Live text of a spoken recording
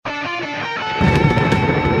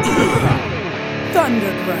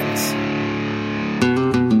Undergrunts.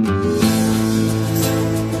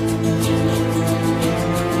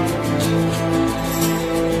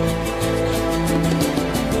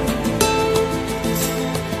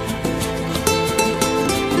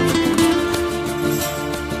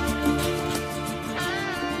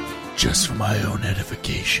 Just for my own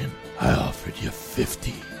edification, I offered you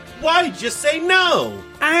 50. Why'd you say no?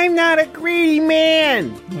 I'm not a greedy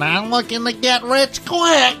man. Not looking to get rich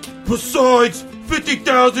quick. Besides,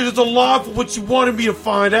 50,000 is a lot for what you wanted me to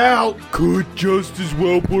find out. Could just as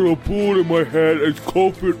well put a bullet in my head as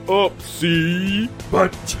cough it up, see?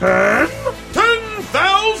 But 10?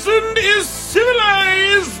 10,000 is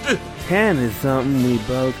civilized! 10 is something we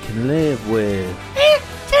both can live with.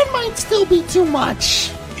 10 might still be too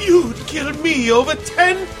much. You'd kill me over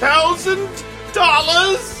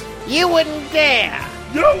 $10,000? You wouldn't dare.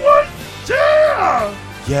 You wouldn't dare!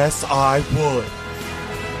 Yes, I would.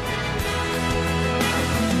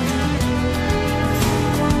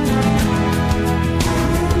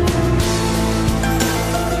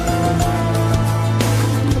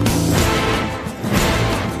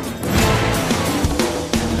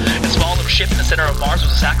 Ship in the center of Mars was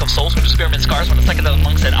a sack of souls with experiment scars. When the psychedelic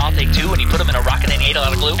monk said, I'll take two, and he put them in a rocket and he ate a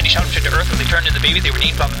lot of glue. And he shot them straight to Earth when they turned into babies. They were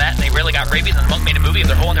named Bob and Matt, and they rarely got rabies. And the monk made a movie of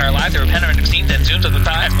their whole entire lives. They were panoramic scenes and zooms of the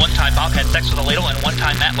time. One time Bob had sex with a ladle, and one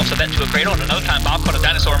time Matt lost a vet to a cradle, and another time Bob caught a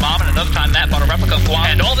dinosaur mom, and another time Matt bought a replica of Guam.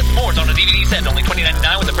 And all this more is on a DVD set, only $20.99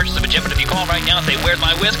 with the purchase of a gem. But if you call right now and say, where's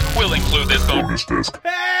my whisk, we'll include this bonus disc.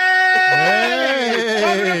 Hey!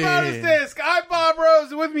 Welcome to Bonus Disc. I'm Bob Rose,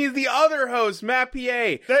 and with me is the other host, Matt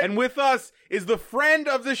PA. And with us is the friend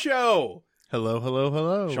of the show,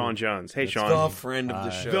 Hello. Sean Jones. Hey, It's Sean. the friend of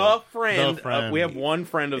the show. The friend. The friend. We have one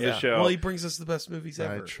friend of the show. Well, he brings us the best movies I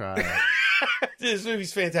ever. try. This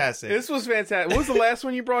movie's fantastic. This was fantastic. What was the last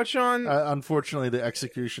one you brought, Sean? Unfortunately, The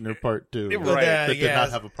Executioner Part 2. Right. That did not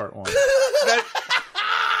have a Part 1.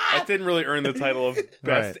 That didn't really earn the title of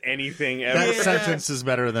best anything ever. That sentence is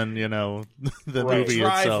better than, the movie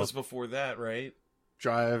Drive itself. was before that, right?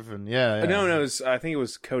 Drive and yeah. No, I think it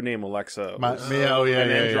was Codename Alexa. And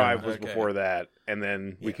then Drive was Okay. before that, and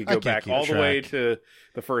then we could I go can't back keep all the way track. to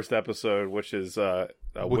the first episode, which is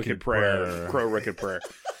Wicked Prayer, Crow Wicked Prayer.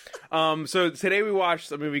 So today we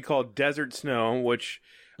watched a movie called Desert Snow, which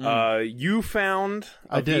you found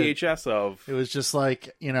a VHS of. It was just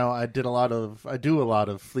like, I do a lot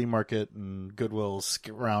of flea market and Goodwill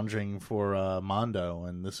scrounging for Mondo,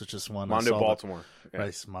 and this is just one. Mondo Baltimore.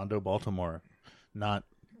 Right, Mondo Baltimore. Not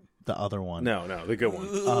the other one. No, the good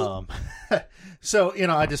one. So,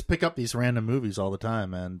 I just pick up these random movies all the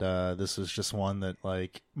time, and this is just one that,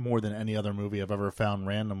 more than any other movie I've ever found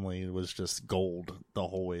randomly, was just gold the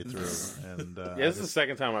whole way through. And this is the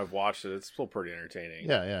second time I've watched it. It's still pretty entertaining.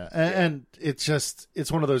 Yeah. And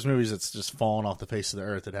it's one of those movies that's just fallen off the face of the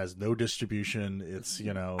earth. It has no distribution. It's,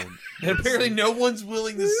 And apparently no one's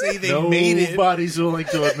willing to say they Nobody's made it. willing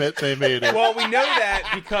to admit they made it. Well, we know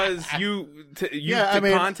that because you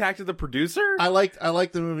contacted the producer. I liked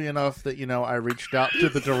the movie enough that I reached out to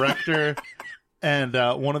the director and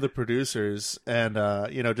one of the producers, and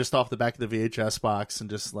just off the back of the VHS box, and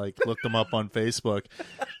just looked them up on Facebook.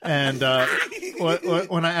 And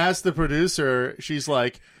when I asked the producer, she's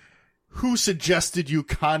like, "Who suggested you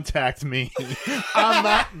contact me? I'm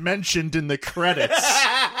not mentioned in the credits."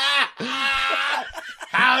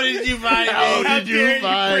 How did you find me? How did you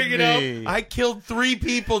find me? I killed 3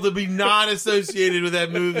 people to be not associated with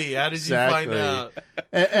that movie. How did you find out?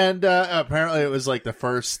 And apparently it was the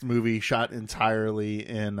first movie shot entirely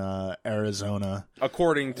in Arizona,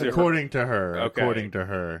 According to her. Okay. According to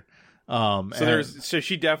her. So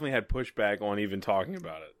she definitely had pushback on even talking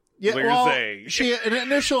about it. Yeah, What well, you're saying. she had an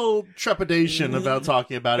initial trepidation about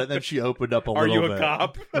talking about it. Then she opened up a Are little you bit. a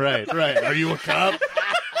cop? Right. Are you a cop?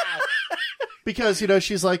 Because,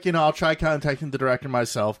 she's like, I'll try contacting the director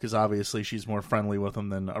myself, because obviously she's more friendly with him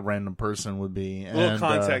than a random person would be. A little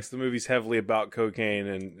context, the movie's heavily about cocaine,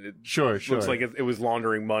 and it Sure. looks like it was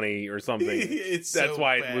laundering money or something. It's That's so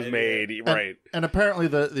why bad, it was made, right. And apparently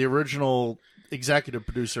the original executive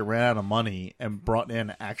producer ran out of money and brought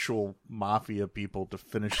in actual mafia people to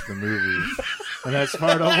finish the movie. And that's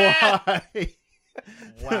part of why...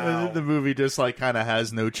 Wow. The movie just kind of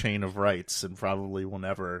has no chain of rights, and probably will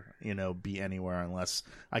never, be anywhere unless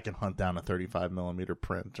I can hunt down a 35mm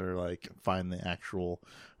print or find the actual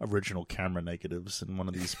original camera negatives in one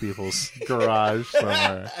of these people's garage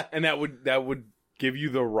somewhere. And that would give you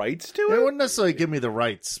the rights to It it? wouldn't necessarily give me the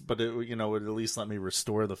rights, but it would at least let me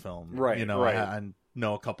restore the film. Right, right. I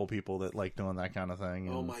know a couple people that like doing that kind of thing.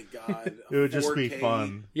 Oh and my god. It would just be 4K.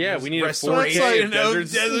 fun. Yeah, we need a Restoration 4K of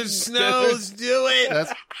Desert Desert Snows. Do it.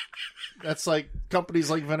 That's like companies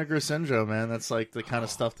like Vinegar Syndrome, man. That's like the kind of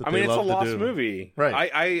stuff that I mean, they love it's a lost to do. movie,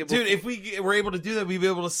 Right? Dude, if we were able to do that, we'd be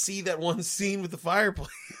able to see that one scene with the fireplace.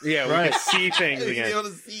 yeah, we Right. could see things We'd be again. able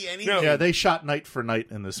to see anything. No. Yeah, they shot night for night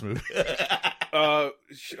in this movie.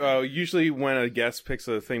 Usually when a guest picks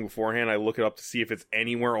a thing beforehand, I look it up to see if it's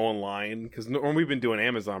anywhere online, because we've been doing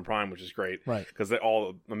Amazon Prime, which is great, Right. Because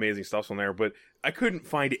all the amazing stuff's on there. But I couldn't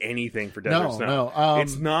find anything for Desert Snow. No.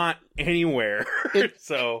 It's not anywhere.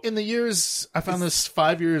 So In the years, I found this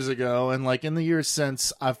 5 years ago, and like in the years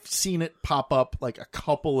since, I've seen it pop up like a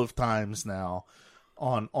couple of times now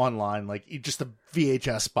online, like just a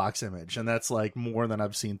VHS box image, and that's like more than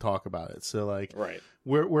I've seen talk about it. So like, right.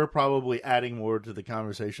 we're probably adding more to the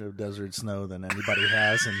conversation of Desert Snow than anybody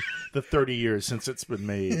has in the 30 years since it's been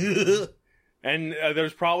made. And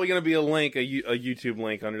there's probably going to be a link, a YouTube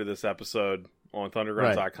link under this episode on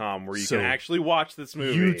Thundergrounds.com where you So can actually watch this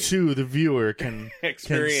movie. You too, the viewer, can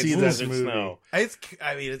experience see Desert this movie. Snow.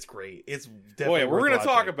 It's great. It's definitely Boy, we're going to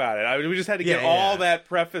talk about it. We just had to get Yeah, all yeah. that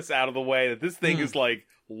preface out of the way that this thing is like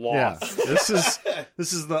Yeah, lost.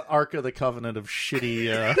 this is the Ark of the Covenant of shitty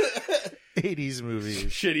 80s movies.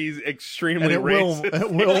 Shitty, extremely And it will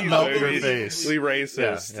racist. melt your movies. face. Really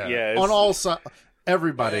racist. Yeah, on all sides.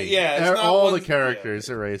 Everybody, Yeah, it's not all one- the characters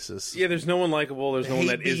are racist. Yeah, there's no one likable. There's no one hate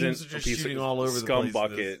that beams isn't are a just piece shooting of all over the scum place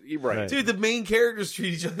bucket. in Right. Dude, the main characters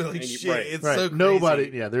treat each other like And shit. right. It's Right. so crazy.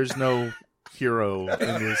 Nobody. Yeah, there's no hero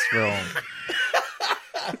in this film.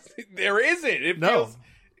 There isn't. It No. feels...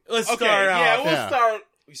 Let's Okay, start out. yeah, we'll Yeah. start...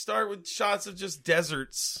 We start with shots of just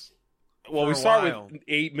deserts. Well, for we a start while. with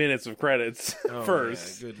 8 minutes of credits Oh,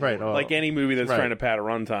 first. yeah, good Right. lord. Like any movie that's Right. trying to pad a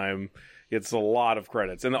runtime, it's a lot of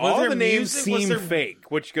credits. And Was all there the names music? Was seem there-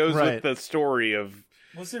 fake, which goes Right. with the story of...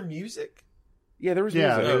 Was there music? Yeah, there was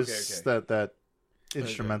Yeah, music. there's Okay. that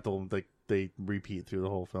instrumental that they repeat through the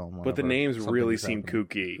whole film. But the whenever names something really is seem happening.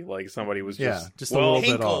 kooky. Like somebody was Yeah, just... just a little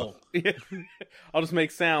bit off. Hinkle. I'll just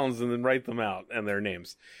make sounds and then write them out and their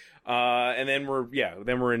names. And then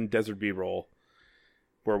we're in Desert B-roll,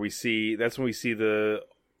 where that's when we see the...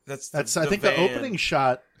 That's I think the opening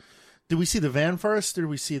shot. Did we see the van first, or did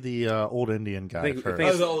we see the old Indian guy I think first?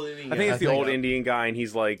 it's- the old Indian I think guy. it's the old Indian guy, and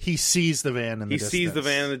he's like... He sees the van in the He distance. sees the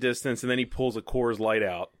van in the distance, and then he pulls a Coors Light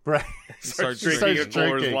out. Right. Starts Starts drinking a Coors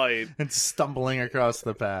drinking Light. and stumbling across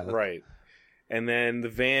the path. Right. And then the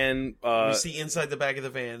van... we see inside the back of the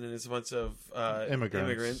van, and it's a bunch of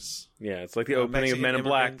immigrants. yeah, it's like the opening of Mexican Men in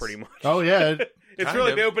Black, immigrants. pretty much. Oh yeah, It's Kind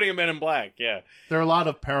really of. the opening of Men in Black, yeah. there are a lot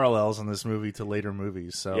of parallels in this movie to later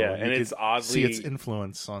movies. So Yeah, you and could it's oddly... see its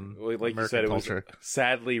influence on like American you said, it culture. was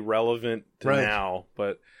sadly relevant to Right. now.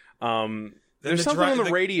 But there's the something on the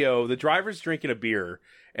the- radio. The driver's drinking a beer,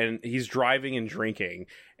 and he's driving and drinking.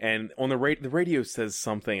 And on the radio says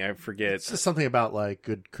something, I forget. It's just something about like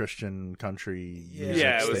good Christian country. Yeah. music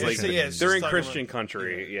Yeah, it was like station. yeah, it's they're just in talking Christian about-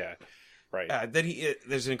 country. Yeah, right. Then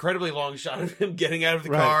there's an incredibly long shot of him getting out of the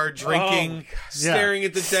Right. car, drinking, Oh, God. staring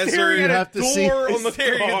at the desert. Staring You at have a to see- door on the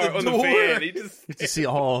staring at car, the on the door. van. He just, You get to see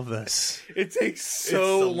all of this. it takes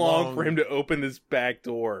so so long long. for him to open this back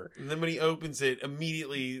door. And then when he opens it,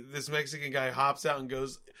 immediately this Mexican guy hops out and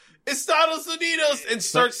goes, "Estados Unidos," and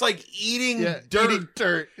starts like eating dirt. Eating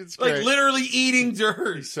dirt. It's Like great. literally eating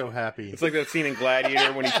dirt. He's so happy. It's like that scene in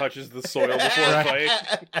Gladiator when he touches the soil before a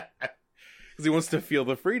fight. Because he wants to feel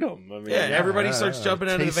the freedom. I mean, Yeah, everybody yeah, starts yeah. jumping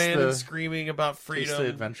out of the Taste van the- and screaming about Taste the freedom,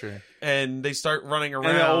 adventure. and they start running around.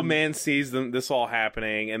 And the old man sees this all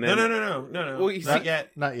happening, and then No. Well, he's Not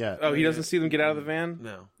yet. Not yet. oh, he doesn't see them get out of the van.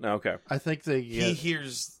 No. No, okay. I think they He get.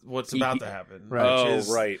 hears what's about to happen. Right. which Oh, is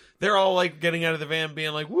right. They're all like getting out of the van,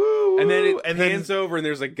 being like, "Woo!" And then it and pans over, and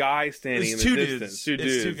there's a guy standing in It's the two distance. dudes. Two It's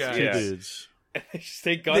dudes. two guys. Two Yeah. dudes. They just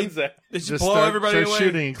take guns out. They just, Just blow start everybody away.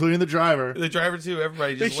 shooting, including the driver. The driver too.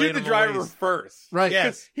 Everybody They just shoot laying the them driver away. Right. first. Yes.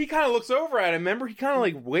 Because he kind of looks over at him. Remember, he kind of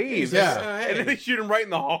like waves. Yeah. And then they shoot him right in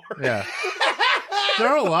the heart. Yeah. There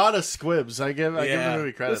are a lot of squibs. I give the Yeah.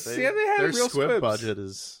 movie credit. Yeah, they had their real squib squibs. budget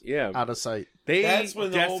is Yeah. out of sight. They That's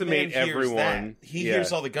when the old man decimate hears everyone. that. He Yeah.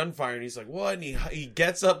 hears all the gunfire and he's like, "What?" And he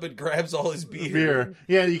gets up and grabs all his beer. Beer.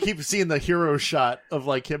 Yeah, you keep seeing the hero shot of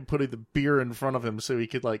like him putting the beer in front of him so he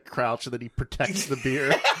could like crouch and then he protects the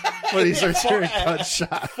beer when he starts hearing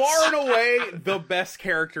gunshots. Far and away, the best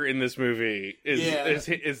character in this movie is Yeah. is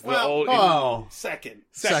the Well, old. Oh, Second.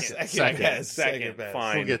 Second. I Second. guess. Second, best.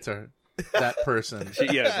 fine. we'll get to that person.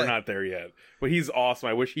 Yeah, we're not there yet. But he's awesome.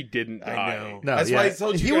 I wish he didn't die. I know. No, That's yeah. why I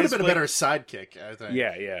told you he would have guys, been a like- better sidekick, I think.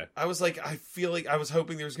 Yeah, yeah. I was like, I feel like I was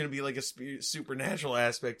hoping there was going to be like a supernatural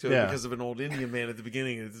aspect to it Yeah. because of an old Indian man at the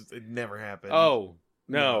beginning. It never happened. Oh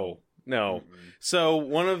no. So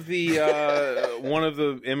one of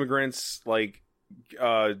the immigrants like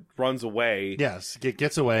runs away. Yes,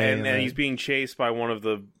 gets away, and he's being chased by one of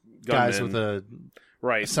the guys gunmen. with a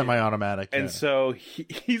right semi-automatic. And so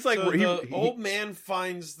he's like, so the old man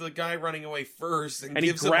finds the guy running away first, and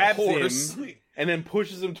gives he grabs him a horse. him and then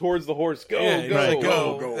pushes him towards the horse. Go.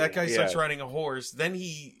 That guy starts riding a horse. Then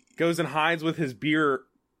he goes and hides with his beer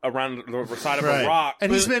around the side of a rock.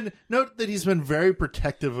 And he's been very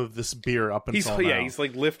protective of this beer up until now. Yeah, he's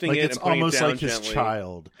like lifting it it's and putting almost it down like gently. his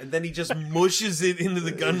child. And then he just mushes it into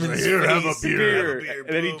the gunman's Here, face. have a beer. And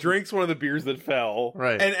then he drinks one of the beers that fell.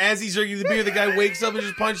 Right. And as he's drinking the beer, the guy wakes up and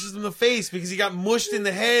just punches him in the face because he got mushed in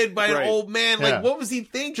the head by an old man. Like, what was he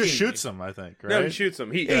thinking? Just shoots him, I think, right? No, he shoots him.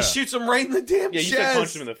 He shoots him right in the damn chest. Yeah, you said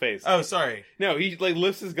punch him in the face. Oh, sorry. No, he like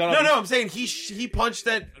lifts his gun up. No, I'm saying he punched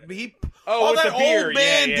that... all that the beer. old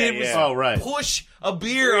man did was push a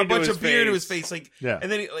bunch of beer into his face. And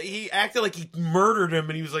then he acted like he murdered him,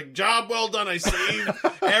 and he was like, "Job well done, I saved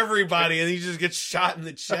everybody," and he just gets shot in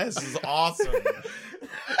the chest. It's awesome.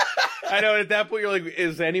 I know. At that point, you're like,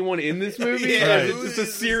 "Is anyone in this movie? Yeah, Is it just a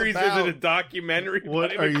series? Is it a documentary?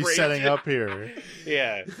 What are you setting up here?"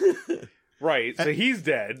 Yeah. Right, so he's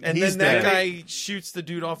dead. And then that guy shoots the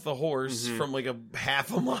dude off the horse from like a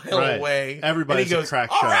half a mile away. Everybody's and he goes, a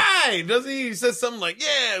crack "All shot. right," doesn't he? He says something like,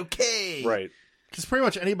 "Yeah, okay." Right. Because pretty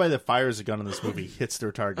much anybody that fires a gun in this movie hits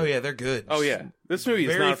their target. Oh yeah, they're good. Oh yeah, this movie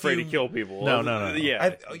is not afraid to kill people. No.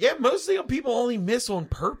 Yeah, mostly people only miss on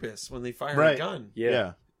purpose when they fire a gun.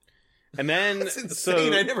 Yeah. And then That's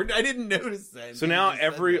insane. I didn't notice that. So now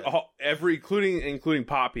every including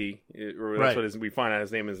Poppy, or that's what we find out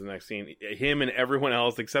his name is in the next scene. Him and everyone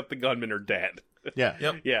else except the gunman are dead. Yeah.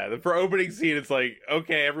 Yep. Yeah. For opening scene, it's like,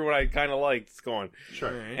 okay, everyone I kind of liked is gone.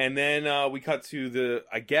 Sure. Right. And then we cut to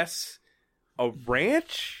a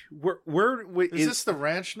ranch. Where is this the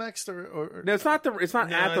ranch next or no? It's not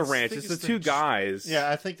at the ranch. It's the two guys. Yeah,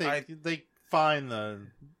 I think they find the.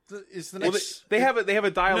 Is the next? Well, they have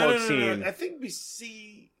a dialogue scene. No. I think we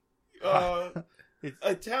see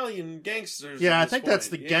Italian gangsters. Yeah, I think that's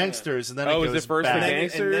the gangsters, and then it goes is it first back. the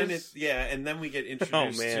gangsters? And then we get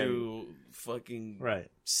introduced to fucking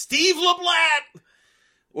Steve LeBlanc.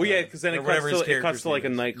 Well, yeah, because then it cuts to like a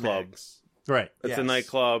nightclub. Max. Right. It's a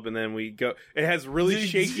nightclub, and then we go. It has really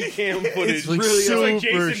shaky cam footage. It's like really super like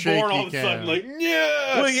Jason Bourne all of a shaky sudden, cam. like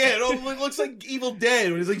yeah. Well, yeah, it looks like Evil Dead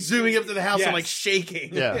when he's like zooming up to the house and like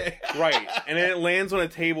shaking. Yeah. Right, and then it lands on a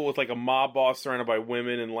table with like a mob boss surrounded by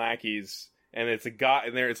women and lackeys, and it's a guy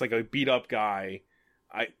in there. It's like a beat up guy.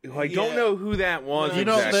 I don't know who that was. They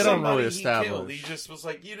don't really establish. He just was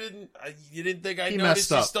like, you didn't think I He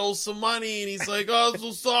noticed messed you up. stole some money, and he's like, oh, I'm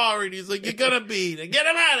so sorry. And he's like, you're gonna beat him. Get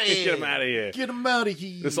him out of here. Get him out of here. Get him out of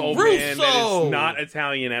here. This old Russo! man that is not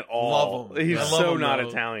Italian at all. Love him. He's I love so him, not though.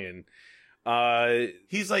 Italian.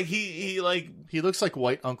 He's like He looks like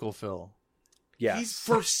white Uncle Phil. Yes. He's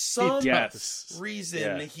for some Yes. reason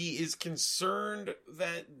Yeah. he is concerned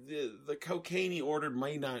that the cocaine he ordered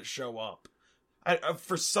might not show up.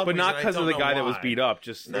 For some But reason, not because of the guy that was beat up,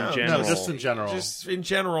 just in general. No, just in general. Just in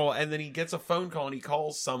general, and then he gets a phone call and he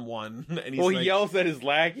calls someone, and he's he like, yells at his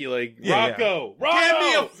lackey like, Yeah, Rocco! "Give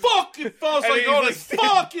me a fucking phone!" So And I he's go, like- "This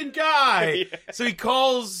fucking guy." Yeah. So he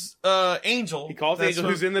calls Angel. He calls Angel,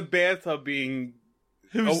 who's in the bathtub being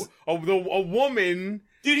a woman.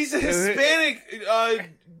 Dude, he's a Hispanic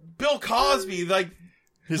Bill Cosby, like.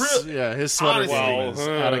 His Honestly. sweater game is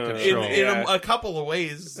out of control. In a couple of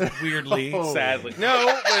ways, weirdly. Sadly. No,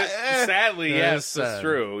 but sadly, That yes, is that's sad.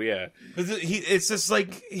 true, yeah. It's just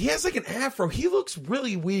like, he has like an afro. He looks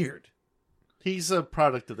really weird. He's a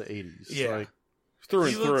product of the 80s. Yeah. Like, Through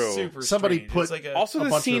He and looks through. super Somebody strange. put- It's like Also, a the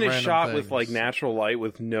bunch scene of is random shot with things. like natural light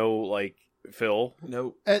with no like fill.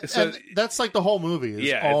 nope. and So- that's like the whole movie. Is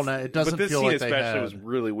Yeah, all it's- it doesn't but this feel scene like they especially had. was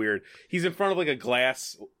really weird. He's in front of like a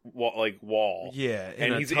glass wall. Yeah,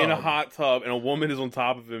 And he's in a hot tub, and a woman is on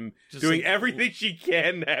top of him, Just doing like- everything she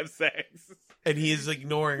can to have sex. and he is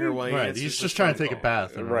ignoring her while he Right, answers he's the just trying to phone take a call.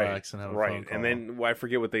 bath and relax and have a phone call. And then I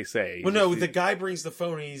forget what they say. Well, no, the guy brings the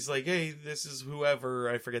phone and he's like, "Hey, this is whoever."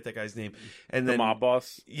 I forget that guy's name. And the then mob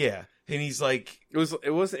boss. yeah, and he's like, It was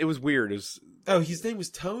weird. It was "Oh, his name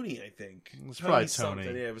was Tony, I think." It's probably something.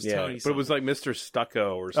 Tony. Yeah, it was yeah, Tony. but it was like Mr.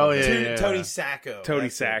 Stucco or something. Oh, yeah. Tony Sacco. Tony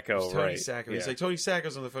That's it. Sacco, It was Tony right. Sacco. He's Yeah. like, Tony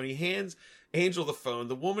Sacco's on the phone. He hands Angel the phone.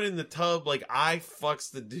 The woman in the tub, like, eye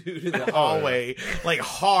fucks the dude in the hallway, like,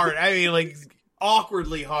 hard. I mean, like,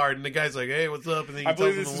 awkwardly hard. And the guy's like, "Hey, what's up?" And then he I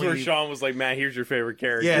believe tells this him is to where leave. Sean was like, "Matt, here's your favorite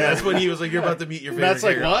character." Yeah, that's when he was like, "You're about to meet your favorite That's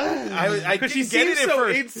like, character." what? I Because didn't she get it seems at so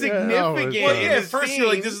first. insignificant. Yeah, Well, in yeah, the at first you're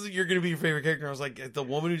like, scene. you're gonna be your favorite character. I was like, the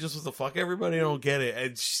woman who just was to fuck everybody, I don't get it.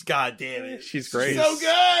 And God damn it, She's great. so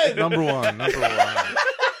good. Number one.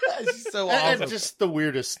 She's so awesome. And just the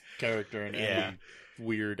weirdest character in any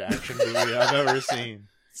weird action movie I've ever seen.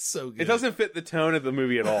 So good. It doesn't fit the tone of the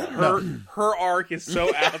movie at all. Her arc is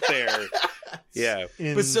so out there. Yeah.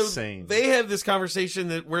 Insane. But so they have this conversation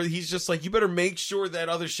where he's just like, you better make sure that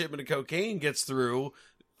other shipment of cocaine gets through.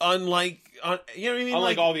 Unlike, you know what I mean?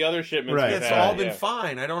 Unlike all the other shipments. Right. It's all been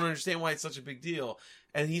fine. I don't understand why it's such a big deal.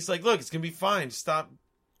 And he's like, look, it's going to be fine. Stop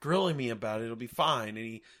grilling me about it. It'll be fine.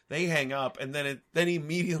 And they hang up. And then he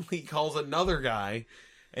immediately calls another guy,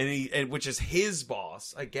 which is his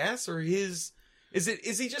boss, I guess, or his... Is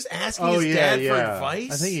he just asking his dad for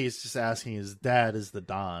advice? I think he's just asking his dad is the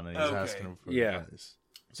Don, and he's asking him for advice.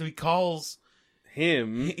 So he calls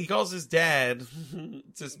him. He calls his dad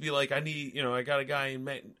to be like, I got a guy in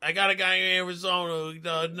Arizona.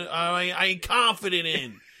 I ain't confident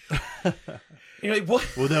in. You're like, what?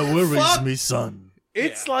 Well, that worries me, son.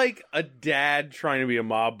 It's like a dad trying to be a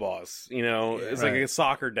mob boss. It's like a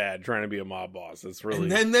soccer dad trying to be a mob boss. It's really.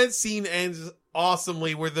 And then that scene ends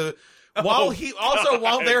awesomely, where while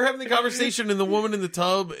they're having the conversation, and the woman in the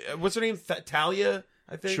tub, what's her name? Talia,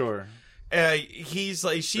 I think. Sure. She's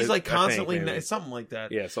like constantly something like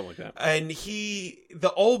that. Yeah, something like that. And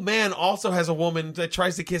the old man also has a woman that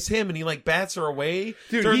tries to kiss him, and he like bats her away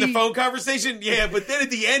during the phone conversation. Yeah, but then at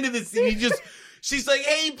the end of the scene, she's like,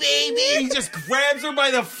 "Hey, baby!" And he just grabs her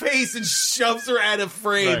by the face and shoves her out of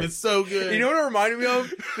frame. Right. It's so good. You know what it reminded me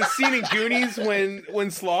of? The scene in Goonies when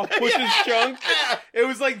Sloth pushes Chunk. It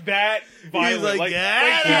was like that violent. Like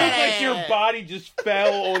your body just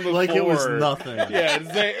fell on the floor. Like it was nothing. Yeah,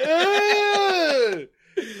 it's like,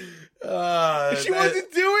 she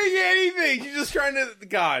wasn't doing anything. She's just trying to.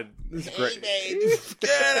 God, this is great. Hey, babe,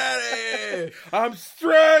 get out of here! I'm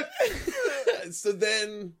stressed. So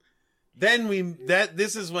then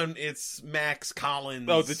this is when it's Max Collins.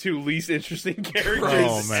 Oh, the two least interesting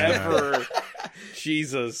characters ever.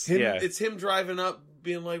 Jesus. It's him driving up,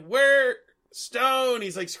 being like, "Where Stone?"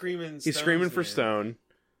 He's like screaming. He's screaming for Stone.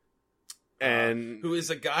 And who is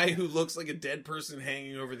a guy who looks like a dead person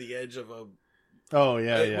hanging over the edge of a. Oh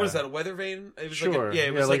yeah. What is that? A weather vane? It was sure.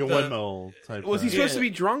 It was like a windmill type. Was he supposed to be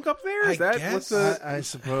drunk up there? Is that guess? what's the? I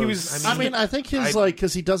suppose. He was. I think his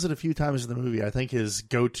because he does it a few times in the movie. I think his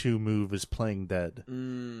go-to move is playing dead.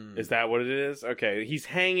 Is that what it is? Okay, he's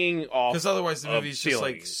hanging off. Because otherwise the movie's just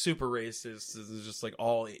like super racist. It's just like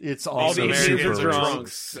all the Americans are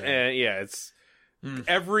drunks. And it's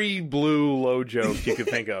every blue low joke you could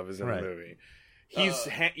think of is in the movie.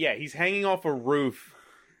 He's hanging off a roof.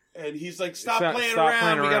 And he's like, stop playing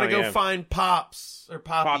around. We gotta go find Pops or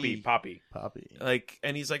Poppy. Poppy. Like,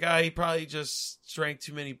 and he's like, he probably just drank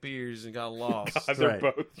too many beers and got lost. God, they're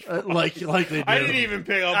both like they do. I didn't even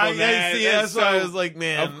pick up on that. That's why I was like,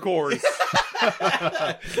 man, of course.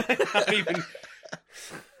 Not even.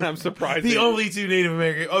 I'm surprised. The only two Native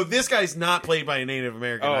American. Oh, this guy's not played by a Native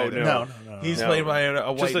American. either. No. He's played by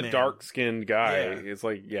a white just a man. dark-skinned guy. Yeah. It's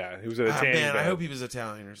like, he was an Italian. Man, guy. I hope he was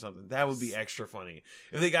Italian or something. That would be extra funny.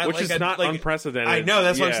 If they got which is not unprecedented. I know.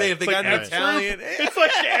 That's what I'm saying. If they got an Italian, it's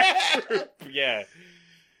like extra. Yeah.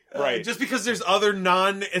 Right. Just because there's other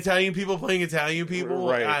non-Italian people playing Italian people,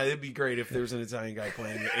 right? It'd be great if there was an Italian guy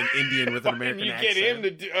playing an Indian with an American accent. You get him to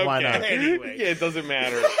do. Okay. Why not? Anyway. Yeah, it doesn't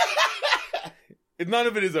matter. None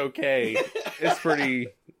of it is okay. It's pretty.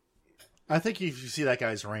 I think if you see that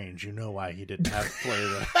guy's range, you know why he didn't have to play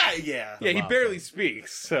the. Yeah, he barely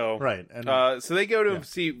speaks. So right, and so they go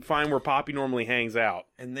to find where Poppy normally hangs out,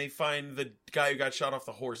 and they find the guy who got shot off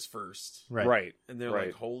the horse first. Right, and they're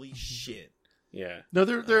like, "Holy shit!" Yeah. No,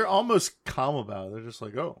 they're almost calm about it. They're just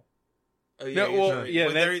like, "Oh." They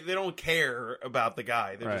don't care about the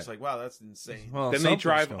guy. They're just like, wow, that's insane. Well, then they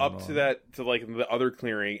drive up to like the other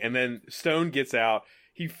clearing, and then Stone gets out.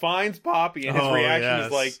 He finds Poppy, and his reaction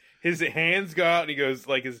is like his hands go out, and he goes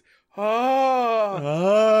like and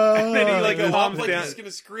then he like calms down. He's gonna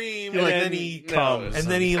scream, and then he comes, and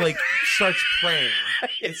then he like starts praying.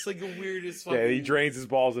 It's like the weirdest. Yeah, he drains his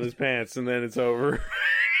balls in his pants, and then it's over.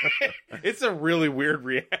 It's a really weird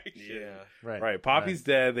reaction. Yeah, right. Poppy's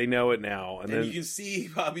dead. They know it now, and then you can see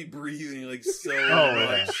Poppy breathing like so much.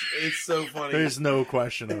 Yeah. It's so funny. There's no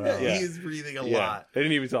question about it. He is breathing a lot. They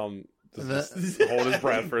didn't even tell him to hold his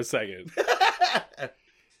breath for a second.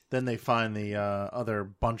 Then they find the other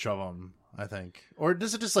bunch of them, I think, or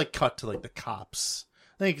does it just like cut to like the cops?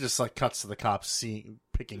 I think it just like cuts to the cops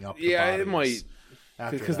picking up. The bodies. It might.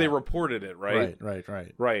 Because they reported it, right?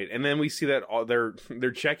 Right. And then we see that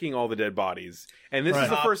they're checking all the dead bodies, and this is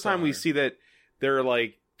the first time we see that their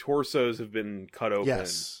like torsos have been cut open.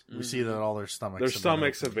 Yes, we see that all their stomachs.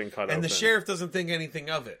 Have been cut open, and the sheriff doesn't think anything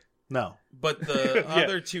of it. No. But the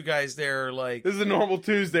other two guys there are like, this is a normal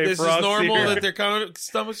Tuesday this for us is normal here. that their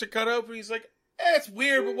stomachs are cut open. He's like, it's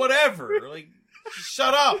weird, but whatever. Like,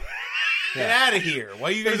 shut up. Get out of here. Why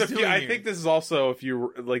are you guys doing here? I think this is also, if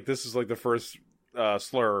you, like, this is like the first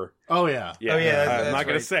slur. Oh, yeah. Oh, yeah. I'm not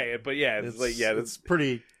going to say it, but it's like, it's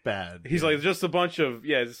pretty bad. He's like, just a bunch of,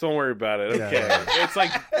 just don't worry about it. Okay. Yeah. It's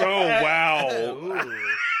like, oh, wow.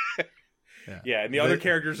 Yeah. And the other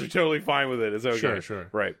characters are totally fine with it. It's okay. Sure.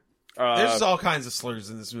 Right. There's all kinds of slurs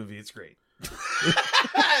in this movie. It's great.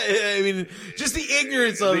 I mean, just the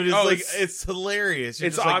ignorance of it is it's hilarious. You're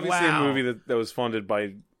it's just obviously like, wow. a movie that was funded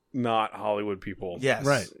by not Hollywood people. Yes.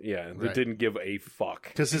 Right. Yeah, that didn't give a fuck.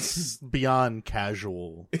 Because it's beyond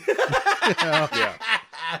casual. Yeah.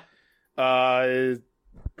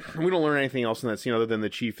 We don't learn anything else in that scene other than the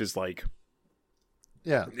chief is like,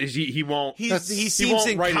 he won't. He seems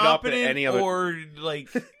won't write it up at incompetent any other. or like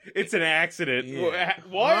It's an accident. Yeah.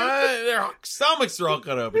 What? Their stomachs are all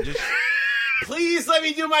cut open. Just please let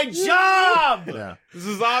me do my job. Yeah. This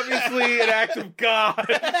is obviously an act of God.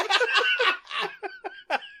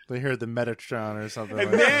 They hear the Metatron or something.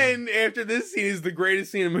 And like then after this scene is the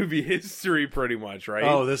greatest scene in movie history, pretty much, right?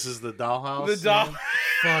 Oh, this is the dollhouse. The doll.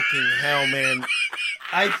 Fucking hell, man.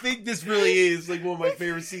 I think this really is like one of my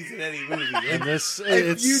favorite scenes in any movie. And this,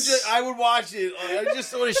 I would watch it. I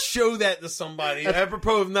just want to show that to somebody.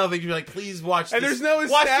 Apropos of nothing, you'd be like, please watch this. And there's no watch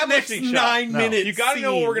the next establishing shot. 9 minutes. You gotta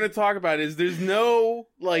know what we're gonna talk about is there's no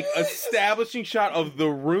like establishing shot of the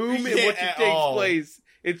room in which it takes place.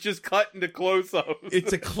 It's just cut into close-ups.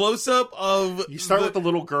 It's a close-up of... You start with the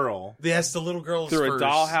little girl. Yes, the little girl through first. a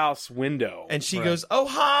dollhouse window. And she goes, oh,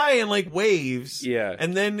 hi, and like waves. Yeah.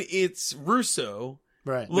 And then it's Russo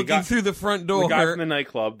Right. through the front door. The guy from the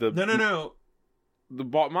nightclub. No. The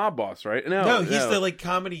mob boss, right? No, he's the like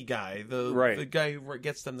comedy guy. The guy who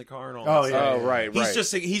gets them the car and all that stuff. Oh, right.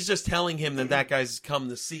 He's just telling him that guy's come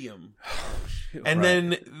to see him. And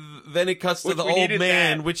then it cuts to the old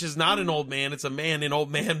man, which is not an old man. It's a man in old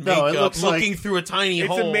man makeup looking through a tiny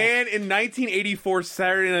hole. It's a man in 1984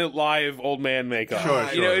 Saturday Night Live old man makeup. Sure.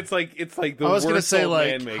 You know, it's like the I was going to say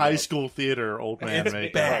like high school theater old man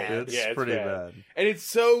makeup. Bad. It's pretty bad. And it's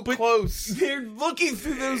so close. They're looking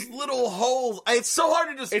through those little holes. It's so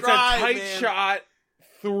hard to describe. It's a tight shot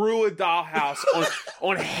through a dollhouse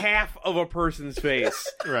on half of a person's face.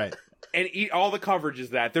 Right. And all the coverage is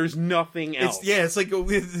that. There's nothing else. It's like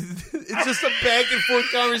it's just a back and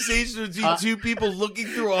forth conversation between two people looking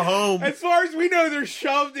through a home. As far as we know, they're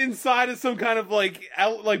shoved inside of some kind of like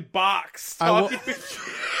box.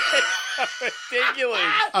 Ridiculous.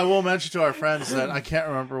 I will mention to our friends that I can't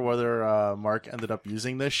remember whether Mark ended up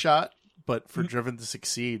using this shot, but for Driven to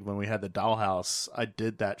Succeed, when we had the dollhouse, I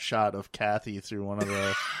did that shot of Kathy through one of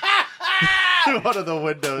the one of the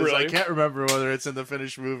windows. Really? I can't remember whether it's in the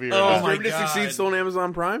finished movie or Oh not. my Driven to Succeed still on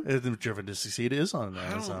Amazon Prime? Driven to Succeed is on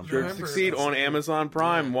Amazon. Driven to Succeed on Amazon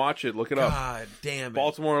Prime. Watch it. Look it up. God damn it.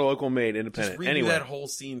 Baltimore local made, Just independent. redo Anyway, that whole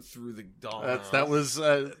scene through the dollhouse. That was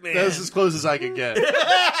as close as I could get.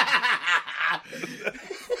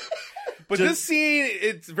 but this scene,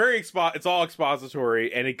 it's very it's all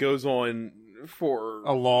expository, and it goes on for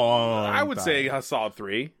A long I would time. say a solid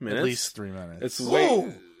 3 minutes. At least 3 minutes. It's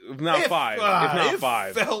way, if not 5. If not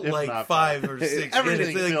 5. It felt If like not 5 or 6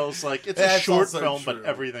 Everything minutes. feels like it's a That's short also film, true. but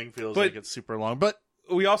everything feels But- like it's super long. But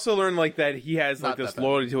We also learn like that he has like Not this that bad.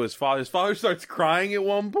 loyalty to his father. His father starts crying at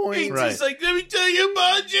one point. He's Right. just like, let me tell you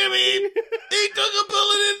about Jimmy. He took a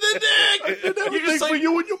bullet in the neck. You're just like,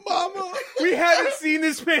 you and your mama. We haven't seen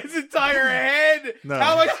this man's entire head. No.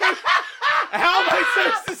 How am I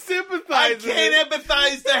supposed to sympathize? I with can't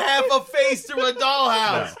empathize to half a face through a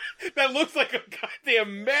dollhouse. it? That looks like a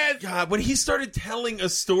goddamn mess. God, when he started telling a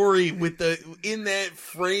story in that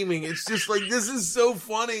framing, it's just like, this is so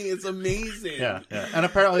funny. It's amazing. Yeah. And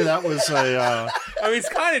apparently that was I mean, it's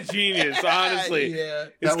kind of genius, honestly. Yeah.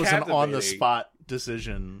 that was an captivating. on the spot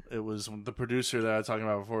decision. It was the producer that I was talking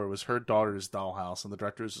about before. It was her daughter's dollhouse, and the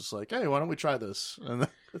director was just like, "Hey, why don't we try this?" And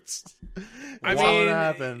it's I what mean,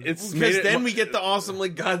 happened. it's Because made it- then we get the awesome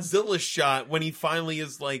like Godzilla shot when he finally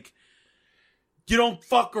is like, you don't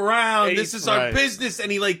fuck around. Hey, This is our right. business.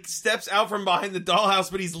 And he like steps out from behind the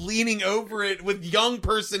dollhouse, but he's leaning over it with young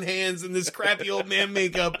person hands and this crappy old man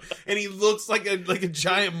makeup. And he looks like a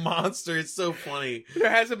giant monster. It's so funny. there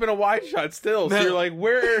hasn't been a wide shot still. So No. you're like,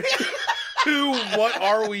 where? What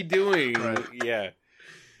are we doing? Right. Yeah.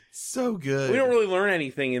 So good. We don't really learn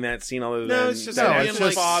anything in that scene other than No, it's just no, him, it's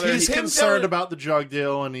like, just father. he's him concerned telling- about the drug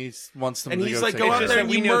deal, and he wants them And to he's go like, take go it. out It's there just and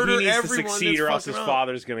that you we know murder he needs to everyone succeed, that's or else his fucking up.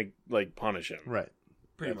 father's gonna like punish him. Right.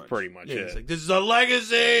 Pretty much. Pretty much Yeah, it. he's like, this is a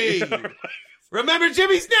legacy. Remember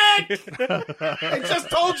Jimmy's neck? I just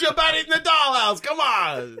told you about it in the dollhouse. Come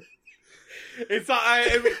on. It's not.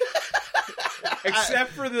 I mean,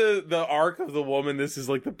 except for the arc of the woman, this is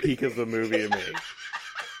like the peak of the movie to me.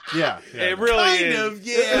 Yeah, it really kind is. of,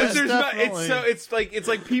 yeah. It's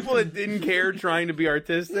like people that didn't care trying to be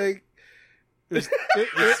artistic.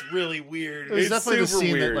 It's really weird. It was definitely the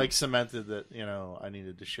scene weird. that like cemented that, you know, I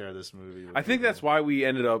needed to share this movie with I think people. that's why we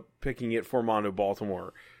ended up picking it for Mondo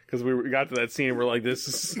Baltimore, because we got to that scene and we're like, this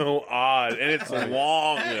is so odd and it's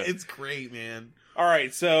long. It's great, man. All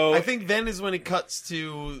right, so I think then is when it cuts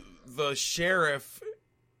to the sheriff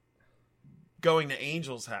going to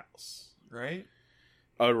Angel's house, right?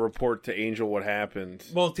 a report to Angel what happened.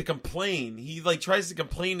 Well, to complain. He like tries to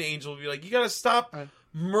complain to Angel, be like, you gotta stop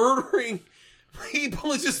murdering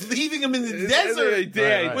people and just leaving them in the desert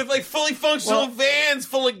Right. with like fully functional vans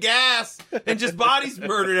full of gas and just bodies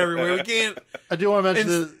murdered everywhere. We can't. I do want to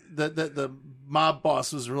mention that the mob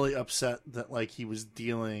boss was really upset that like he was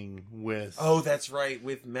dealing with. Oh, that's right,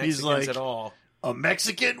 with Mexicans like, at all. A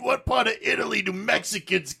Mexican? What part of Italy do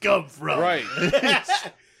Mexicans come from? Right.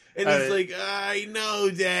 And he's like, I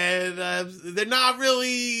know, Dad. They're not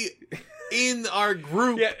really in our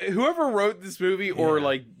group. Yeah, whoever wrote this movie or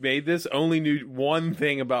like made this only knew one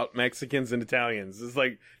thing about Mexicans and Italians. It's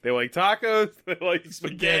like they like tacos, they like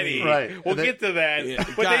spaghetti. Right. We'll get to that. Yeah.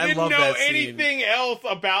 But God, I they didn't love know that scene. anything else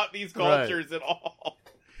about these cultures at all.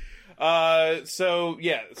 So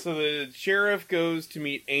the sheriff goes to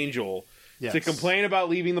meet Angel to complain about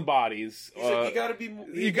leaving the bodies. He's like,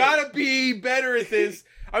 you gotta be better at this.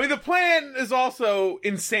 I mean, the plan is also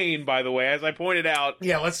insane, by the way, as I pointed out.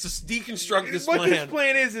 Yeah, let's just deconstruct this What plan. this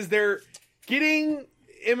plan is they're getting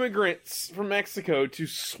immigrants from Mexico to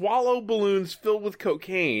swallow balloons filled with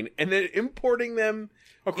cocaine and then importing them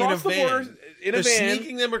across the border in a van.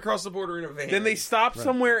 Sneaking them across the border in a van. Then they stop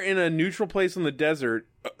somewhere in a neutral place in the desert,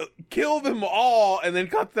 kill them all, and then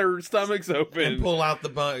cut their stomachs open. and pull out the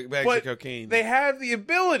bags of cocaine. They have the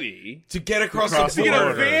ability to get across the to get a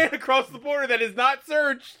border. van across the border that is not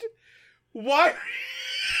searched. Why?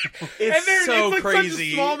 It's so like crazy. Such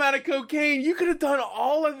a small amount of cocaine. You could have done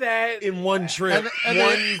all of that in one trip, and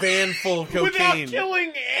one van full of cocaine, without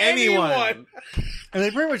killing anyone. And they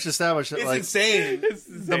pretty much established that It's like insane.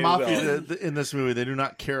 the mafia in this movie, they do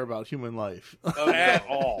not care about human life. At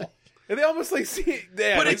all. And they almost like see,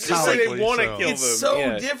 But it's just like like they want to so. kill them. It's so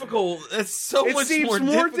Yeah. difficult. It's so It much seems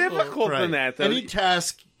more difficult than that. Though. Any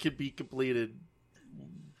task could be completed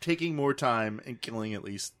taking more time and killing at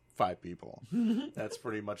least 5 people. That's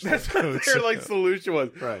pretty much That's the what their like solution was.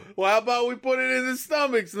 Right. Well, how about we put it in the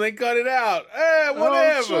stomachs and they cut it out?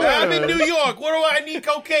 Whatever. sure. I'm in New York. What do I need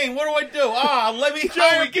cocaine? What do I do? Let me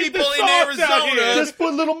hire get people the in sauce out Arizona. here. Just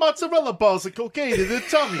put little mozzarella balls of cocaine in their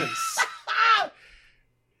tummies.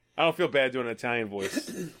 I don't feel bad doing an Italian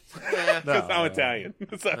voice. Yeah. Because I'm Italian.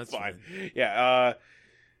 So that's fine. Yeah.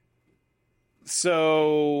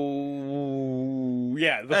 So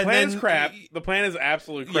yeah, the And plan is then- crap. The plan is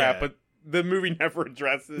absolute crap, Yeah. but the movie never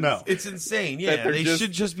addresses. No. It's insane. That Yeah, they're they just-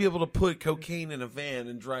 should just be able to put cocaine in a van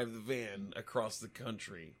and drive the van across the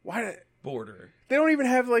country Why? border. They don't even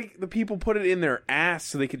have like the people put it in their ass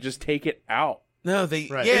so they could just take it out. No, they.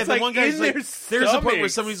 Right. Yeah, It's the like one guy's in like, their there's a part where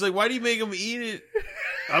stomachs. somebody's like, "Why do you make them eat it?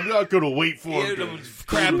 I'm not going to wait for Yeah, them to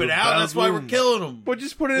crap it out. That's why we're killing them." But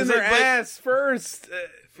just put it in It's their like, but- ass first.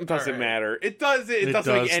 It doesn't All right. matter. It doesn't It make does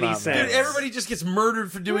any not sense. matter. Dude, everybody just gets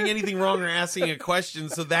murdered for doing anything wrong or asking a question,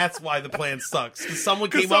 so that's why the plan sucks. Because someone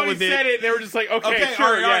Because came up somebody with said it. it, and they were just like, okay, sure,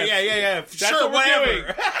 all right, yes. yeah. That's Sure, what we're doing.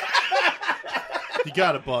 whatever. You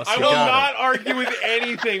got it, boss. I You will got not argue with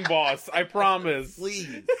anything, boss. I promise.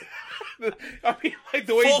 Please. I mean, like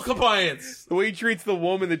the way Full compliance. the way he treats the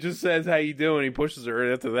woman that just says "How you doing?" He pushes her.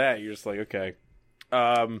 And after that, you're just like, okay.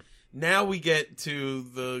 Now we get to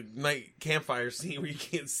the night campfire scene where you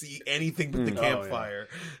can't see anything but the campfire.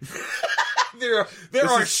 There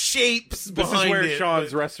are shapes This behind is where it.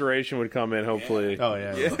 Sean's restoration would come in. Hopefully, Oh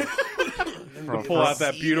yeah. pull out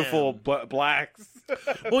that See beautiful blacks.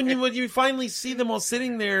 when you finally see them all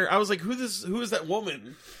sitting there, I was like, who is that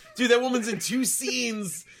woman? Dude, that woman's in 2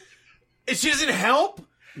 scenes. And she doesn't help?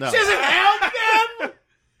 No. She doesn't help them?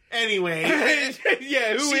 Anyway.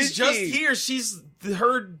 Yeah, who she's is just she? here. She's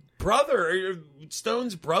her brother, or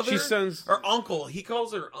Stone's brother. She's Stone's- or uncle. He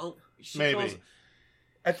calls her uncle. Maybe.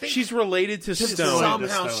 I think She's related to She's Stone, related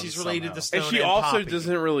to somehow Stone she's related somehow. to Stone. and she also Poppy.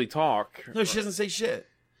 doesn't really talk. No, she doesn't say shit.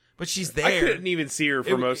 But she's there. I couldn't even see her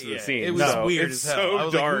for most of the scenes. It was so weird it's as hell. so I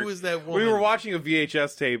was like, dark. who is that woman? We were watching a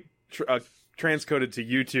VHS tape transcoded to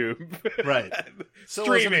YouTube. Right. So it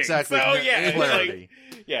wasn't Streaming. exactly So, yeah, it's clarity.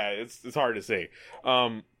 Yeah, it's hard to see.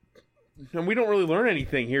 and we don't really learn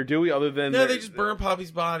anything here, do we? Other than they just burn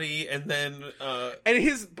Poppy's body, and then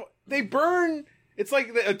they burn. It's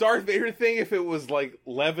like a Darth Vader thing. If it was like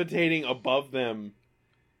levitating above them.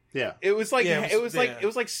 Yeah, it was like it was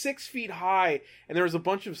like 6 feet high, and there was a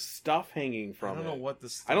bunch of stuff hanging from it. I don't know what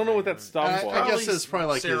this. I don't know what that stuff was. I guess it's probably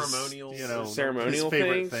like ceremonial, his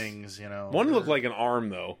favorite things. One looked like an arm,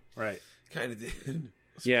 though. Right, kind of did.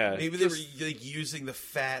 Yeah, maybe they were like using the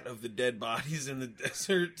fat of the dead bodies in the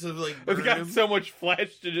desert to like. They got so much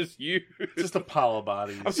flesh to just use. Just Apollo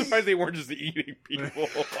bodies. I'm surprised they weren't just eating people.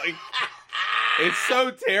 Like, it's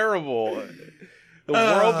so terrible. The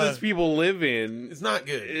world these people live in is not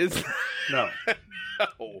good. It's no.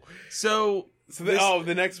 So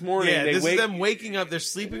the next morning, this is them waking up. They're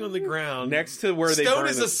sleeping on the ground next to where Stone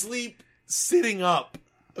is asleep, sitting up,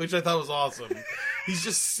 which I thought was awesome. He's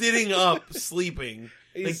just sitting up, sleeping.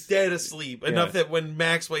 He's dead asleep. Enough that when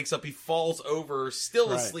Max wakes up, he falls over,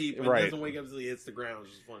 still asleep, and doesn't wake up until he hits the ground,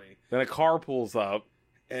 which is funny. Then a car pulls up.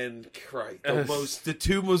 And the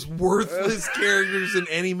two most worthless characters in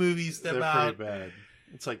any movie step They're out. Pretty bad.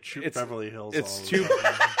 It's like Beverly Hills. It's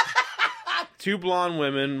two blonde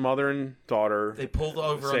women, mother and daughter. They pulled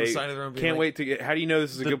over on the side of their own. Can't wait to get. How do you know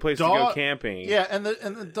this is a good place to go camping? Yeah, and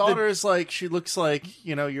the daughter is like, she looks like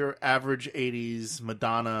your average '80s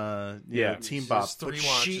Madonna, teen bop, but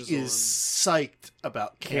she is psyched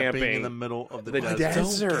about camping in the middle of the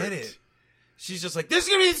desert. Don't get it. She's just like, this is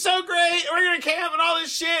going to be so great. We're going to camp and all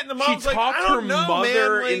this shit. And the mom's like, I don't know,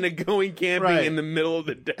 mother man. into going camping in the middle of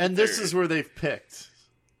the desert. And this is where they've picked.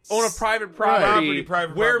 On a private property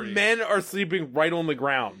where men are sleeping right on the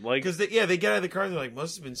ground. Because they get out of the car and they're like,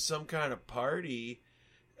 must have been some kind of party.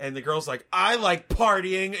 And the girl's like, I like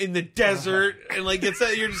partying in the desert. And like, you're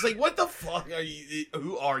just like, what the fuck are you?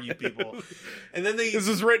 Who are you people? And then this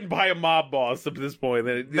is written by a mob boss up to this point.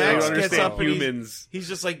 Max gets up humans. He's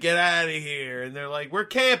just like, get out of here. And they're like, we're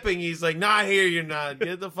camping. He's like, not here. You're not.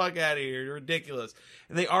 Get the fuck out of here. You're ridiculous.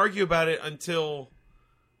 And they argue about it until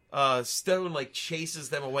Stone like chases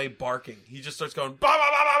them away barking. He just starts going, bah, bah,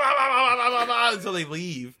 bah, bah, bah, bah, bah, bah, bah, until they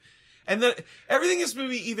leave. And then everything in this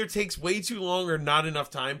movie either takes way too long or not enough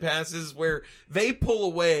time passes, where they pull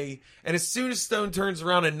away, and as soon as Stone turns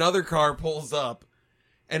around, another car pulls up,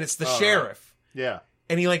 and it's the sheriff. Yeah.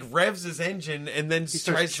 And he like revs his engine, and then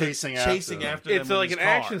tries chasing after them. It's like an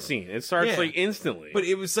action scene. It starts like instantly. But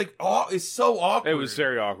it was like, it's so awkward. It was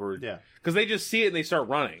very awkward. Yeah. Because they just see it and they start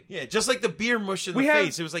running. Yeah, just like the beer mush in the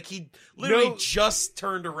face. It was like he literally just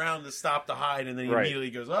turned around to stop to hide, and then he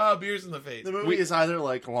immediately goes, beer's in the face. The movie is either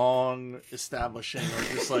like long establishing or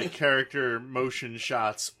just like character motion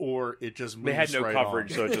shots, or it just moves. They had no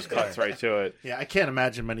coverage, on. so it just cuts right to it. Yeah, I can't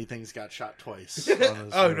imagine many things got shot twice.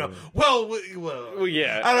 No. Well,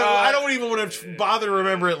 yeah. I don't even want to bother to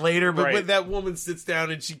remember it later, but when that woman sits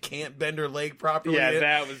down and she can't bend her leg properly. Yeah,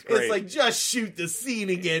 that was great. It's like, just shoot the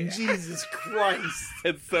scene again. Jesus Christ.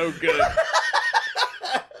 It's so good.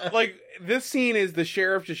 Like, this scene is the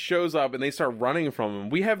sheriff just shows up and they start running from him.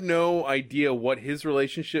 We have no idea what his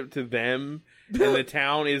relationship to them and the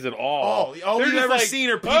town is at all. All we've ever seen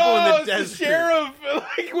are people in the desert. The sheriff.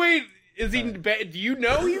 Like, wait, is he bad? Do you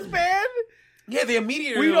know he's bad? Yeah, they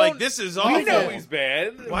immediately were like, this is awful. We know he's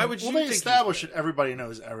bad. Why would you they think establish it, everybody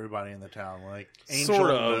knows everybody in the town. Like, Angel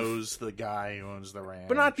knows the guy who owns the ranch.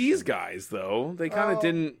 But not these guys, though. They kind of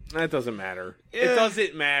didn't... That doesn't matter. Yeah. It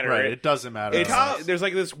doesn't matter. Right, it doesn't matter. There's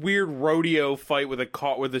like this weird rodeo fight with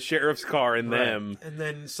the sheriff's car and them. And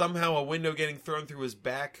then somehow a window getting thrown through his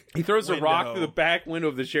back. He throws a rock through the back window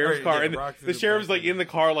of the sheriff's car, and the sheriff's like in the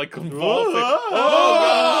car, like convulsing.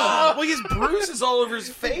 Oh, well, he has bruises all over his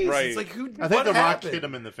face. Right. It's like, I think the rock hit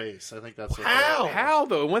him in the face. I think that's what How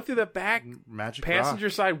though? It went through the back magic passenger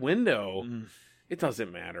rock. side window. It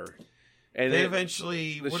doesn't matter. And they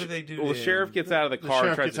eventually, what do they do? Well, the sheriff gets out of the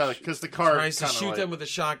car, because the car tries to shoot them with a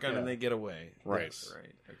shotgun, and they get away. Right, yes.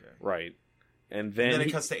 Right. And then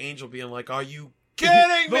it cuts to Angel being like, "Are you kidding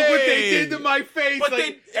me? Look what they did to my face!"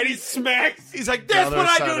 And he smacks. He's like, "That's what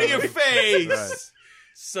I do to your face." Right.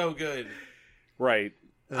 So good. Right.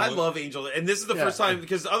 I love Angel, and this is the first time,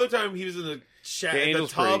 because the other time he was in the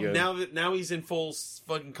tub. Now he's in full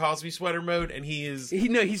fucking Cosby sweater mode, and he's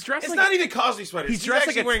dressed. It's not even Cosby sweaters. He's dressed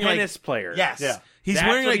like a tennis player. Yes, yeah. He's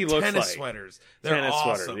wearing like tennis sweaters. They're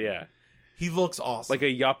awesome. Sweater, yeah. He looks awesome, like a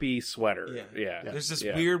yuppie sweater. Yeah. There's this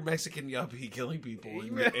weird Mexican yuppie killing people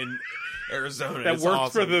in Arizona that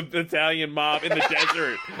works for the Italian mob in the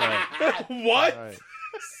desert. What? Right.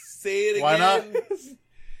 Say it again. Why not?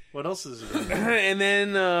 What else is it? And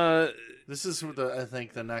then this is I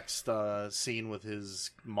think the next scene with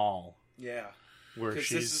his mall. Yeah, where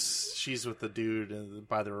she's with the dude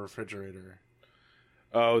by the refrigerator.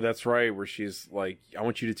 Oh, that's right. Where she's like, I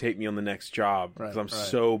want you to take me on the next job because I'm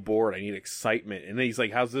so bored. I need excitement. And then he's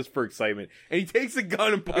like, how's this for excitement? And he takes a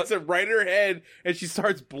gun and puts it right in her head, and she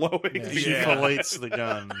starts blowing. Yeah, she fillets the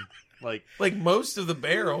gun. Like most of the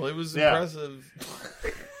barrel. It was impressive.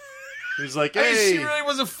 He's like, hey. She really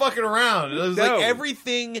wasn't fucking around. It was like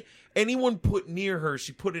everything anyone put near her,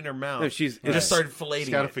 she put in her mouth. No, just started filleting. She's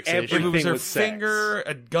got a fixation. If it was her sex. finger,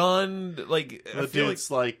 a gun, like the dude's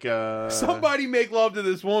like somebody make love to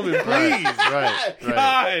this woman, please. right.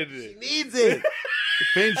 God, she needs it.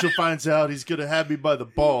 If Angel finds out, he's gonna have me by the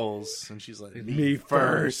balls, and she's like, me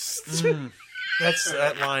first.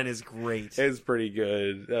 That line is great. It's pretty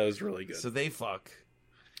good. That was really good. So they fuck.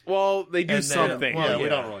 Well, they do something. We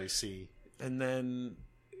don't really see. And then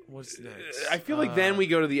what's next? I feel like then we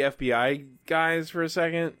go to the FBI guys for a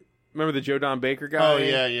second. Remember the Joe Don Baker guy? Oh,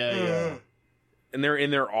 yeah. And they're in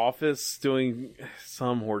their office doing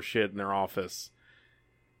some horse shit in their office.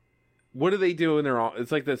 What do they do in their office?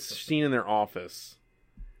 It's like that scene in their office.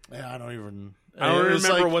 Yeah, I don't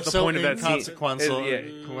remember what the point of that scene is.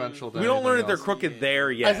 Consequential. We don't learn that they're crooked there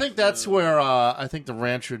yet. I think that's where I think the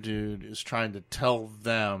rancher dude is trying to tell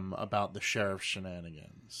them about the sheriff's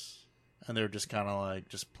shenanigans. And they're just kind of like,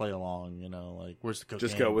 just play along, like, where's the cocaine?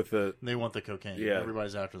 Just go with the... They want the cocaine. Yeah.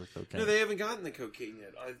 Everybody's after the cocaine. No, they haven't gotten the cocaine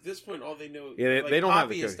yet. At this point, all they know... Yeah, they don't have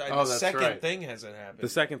the cocaine. The second thing hasn't happened. The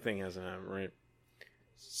second thing hasn't happened, right?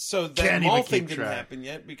 So that mall thing didn't happen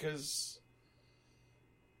yet because...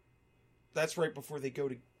 That's right before they go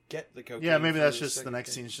to get the cocaine. Yeah, maybe that's just the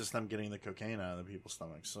next scene is just them getting the cocaine out of the people's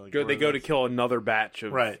stomachs. So they go to kill another batch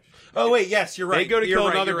of... Right. Oh, wait, yes, you're right. They go to kill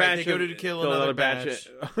another batch. They go to kill another batch.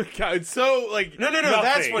 God, it's so, like... No,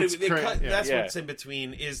 that's what that's what's in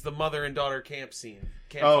between is the mother and daughter camp scene.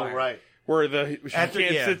 Oh, right. Where she can't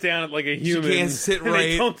sit down like a human. She can't sit right.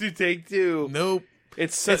 They don't do take two. Nope.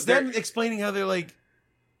 It's them explaining how they're like...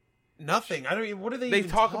 Nothing. I don't even. What do they? They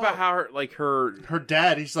talk about how her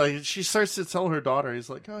dad. He's like, she starts to tell her daughter. He's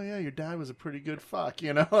like, oh yeah, your dad was a pretty good fuck.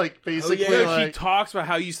 Like basically. Oh, yeah. Like, she talks about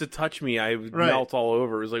how he used to touch me. I would melt all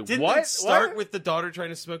over. It was like, didn't what? It start with the daughter trying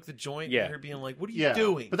to smoke the joint. Yeah. And her being like, what are you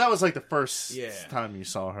doing? But that was like the first time you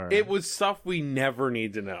saw her. It was stuff we never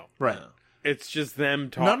need to know. Right. No. It's just them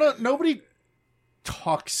talking. Nobody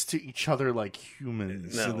talks to each other like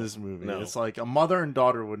humans in this movie. No. It's like a mother and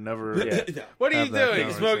daughter would never. What are you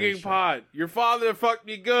doing? Smoking pot. Your father fucked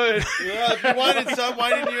me good. If you wanted some,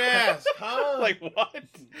 why didn't you ask? Huh? Like what?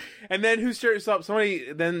 And then who stirs up?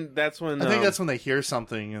 Somebody. Then that's when I think that's when they hear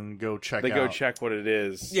something and go check. They go check what it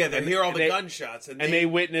is. Yeah, they hear all the gunshots, and they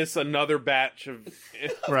witness another batch of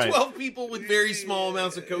 12 people with very small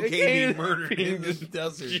amounts of cocaine being murdered in the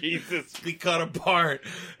desert. Jesus, be cut apart,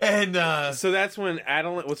 and so that's when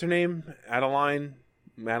Adeline, what's her name?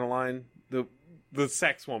 Madeline, the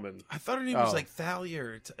sex woman. I thought her name was like Thalia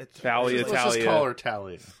or Thalia. Let's just call her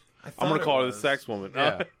Talia. I'm gonna call her the sex woman.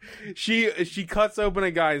 Yeah. She cuts open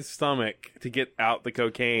a guy's stomach to get out the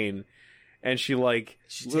cocaine, and she takes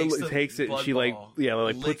it. And she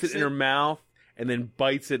puts it in her mouth and then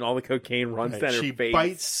bites it, and all the cocaine runs down her face. She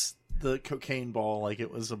bites the cocaine ball like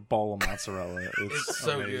it was a ball of mozzarella. It's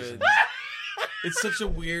so good. It's such a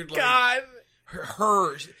weird God.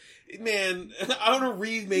 Her man, I want to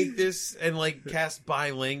remake this and cast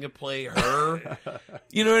Bai Ling to play her.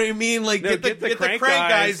 You know what I mean? Like get the crank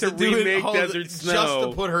guys to remake Desert Snow just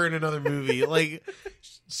to put her in another movie. Like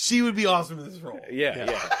she would be awesome in this role.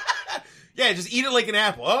 Yeah. Yeah, just eat it like an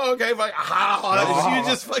apple. Oh, okay, fine. She would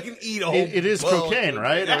just fucking eat a whole. It is cocaine,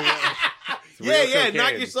 right? Yeah.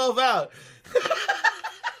 Knock yourself out.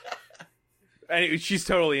 And she's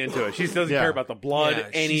totally into it. She doesn't care about the blood,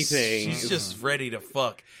 anything. She's just ready to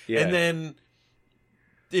fuck. Yeah. And then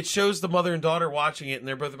it shows the mother and daughter watching it, and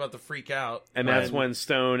they're both about to freak out. And that's when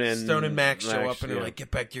Stone and Max show up, and they're like,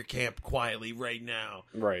 "Get back to your camp quietly right now."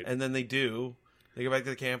 Right. And then they do. They go back to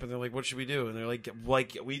the camp, and they're like, "What should we do?" And they're like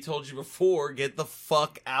we told you before, get the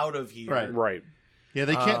fuck out of here. Right. Yeah,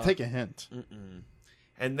 they can't take a hint.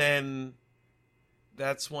 And then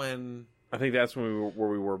that's when I think that's when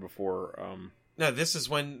we were before. No, this is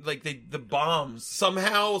when the bombs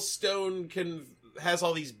somehow Stone has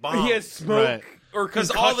all these bombs. He has smoke or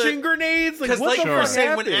concussion grenades. Like what the fuck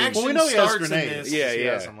happened? When action starts in this,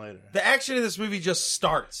 yeah. The action in this movie just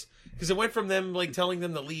starts. Because it went from them telling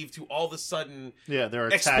them to leave to all of a sudden, they're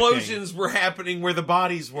explosions were happening where the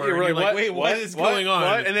bodies were. You're like, wait, what is going on?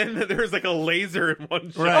 What? And then there's a laser in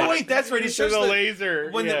one shot. Right. Oh wait, that's right. It shows a laser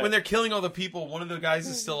when they're killing all the people. One of the guys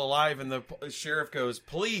is still alive, and the sheriff goes,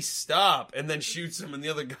 "Police, stop!" and then shoots him. And the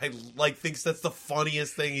other guy thinks that's the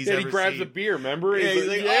funniest thing he's ever seen. He grabs a beer. Remember? He's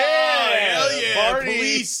like, "Oh hell yeah, party.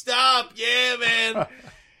 Police, stop! Yeah, man."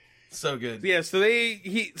 So good. Yeah,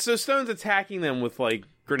 so Stone's attacking them with like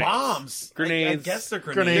bombs, grenades. I guess they're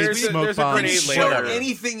grenades. There's a grenade later. Show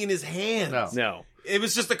anything in his hands. No. It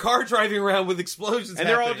was just a car driving around with explosions, and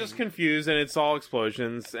they're all just confused, and it's all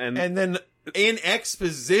explosions, and then in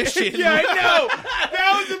exposition. Yeah, I know.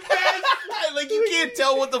 That was the best. Like you can't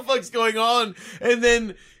tell what the fuck's going on, and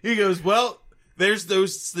then he goes, "Well, there's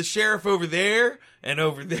the sheriff over there, and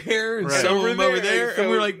over there, and some of them over there," and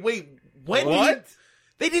we're like, "Wait, what?"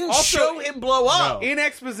 They didn't show him blow up. No. In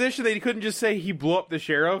exposition, they couldn't just say he blew up the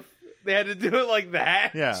sheriff. They had to do it like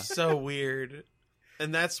that. Yeah. So weird.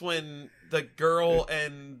 And that's when the girl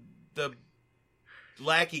and the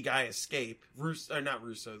lackey guy escape. Not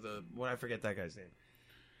Russo. I forget that guy's name.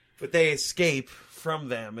 But they escape from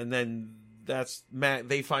them, and then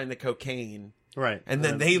they find the cocaine. Right. And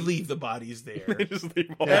then they leave the bodies there. They just leave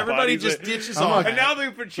all Everybody the bodies just ditches off. And now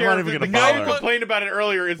the sheriff, the guy who complained about it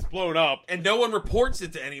earlier, it's blown up. And no one reports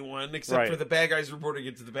it to anyone except for the bad guys reporting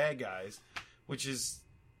it to the bad guys. Which is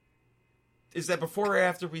that before or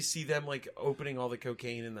after we see them like opening all the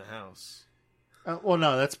cocaine in the house? Well,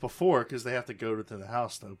 no, that's before because they have to go to the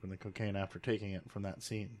house to open the cocaine after taking it from that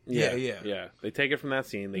scene. Yeah. They take it from that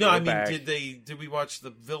scene. Back. Did we watch the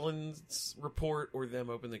villains report or them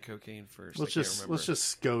open the cocaine first? Let's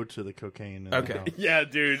just go to the cocaine. Okay. Yeah,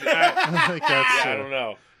 dude. I don't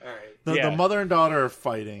know. All right. The mother and daughter are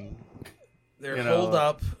fighting. They're holed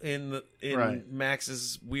up in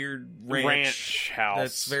Max's weird ranch house.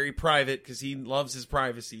 That's very private because he loves his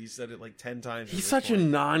privacy. He said it like 10 times. He's such a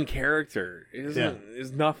non-character.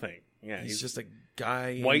 Is nothing. Yeah, he's just a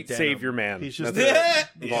guy. White savior man. He's just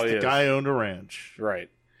the guy owned a ranch.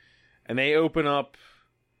 Right. And they open up.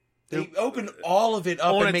 They open all of it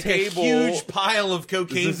up and make a huge pile of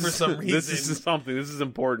cocaine for some reason. This is something. This is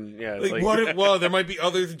important. Yeah. Well, there might be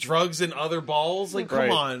other drugs and other balls. Like,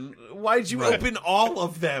 come on. Why'd you open all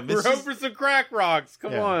of them? We're hoping for some crack rocks.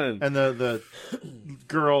 Come on. And the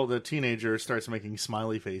girl, the teenager, starts making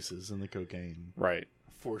smiley faces in the cocaine. Right.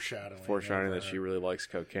 Foreshadowing that she really likes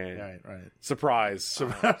cocaine. Right. Surprise.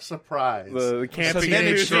 Surprise. The camping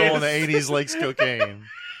girl in the 80s likes cocaine.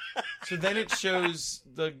 So then it shows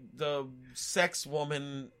the sex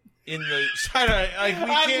woman in the.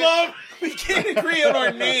 We can't agree on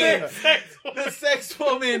our name. The sex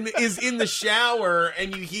woman is in the shower,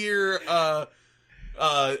 and you hear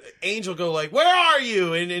Angel go like, "Where are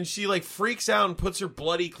you?" And she like freaks out and puts her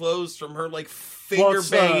bloody clothes from her like finger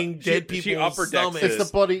banging dead people's stomachs. It's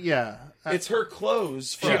the bloody It's her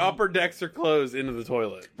clothes. She upper decks her clothes into the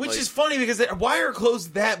toilet. Which is funny because why are her clothes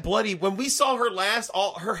that bloody? When we saw her last,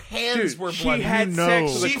 all her hands were bloody. She had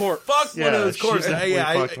sex with a corpse. She fucked one of those corpses.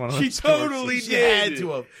 She totally did. She had to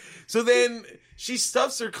have. So then she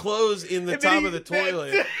stuffs her clothes in the top of the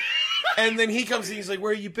toilet. And then he comes and he's like,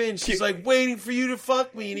 "Where you been?" She's like, "Waiting for you to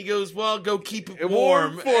fuck me." And he goes, "Well, go keep it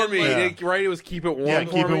warm for me." Right? It was keep it warm. Yeah,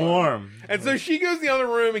 keep it warm. And so she goes in the other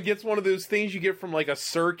room and gets one of those things you get from like a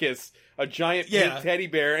circus. A giant pink teddy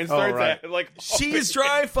bear and starts she is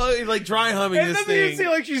dry humming this thing. It doesn't seem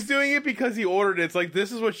like she's doing it because he ordered it. It's like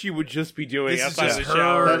this is what she would just be doing outside the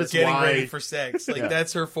shower. That is getting ready for sex. Like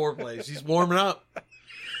that's her foreplay. She's warming up.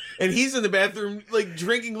 And he's in the bathroom like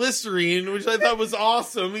drinking Listerine, which I thought was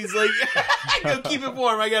awesome. He's like, "Go keep it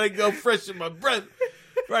warm. I gotta go freshen my breath."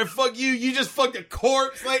 Right, fuck you. You just fucked a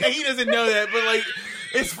corpse. Like he doesn't know that, but like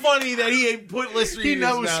it's funny that he ain't put Listerine. He in his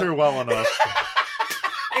knows mouth. her well enough.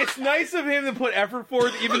 It's nice of him to put effort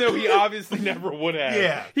forward, even though he obviously never would have.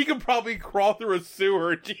 Yeah. He could probably crawl through a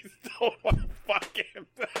sewer and she still want to fuck him.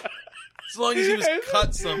 As long as he was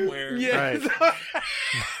cut somewhere. Yeah. Right.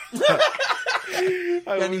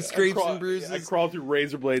 Got any scrapes and bruises? I crawl through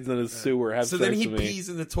razor blades in a sewer. So then he pees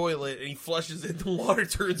in the toilet and he flushes it. The water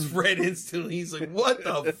turns red instantly. He's like, "What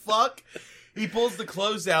the fuck?" He pulls the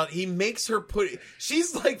clothes out. He makes her put it.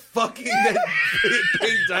 She's like fucking that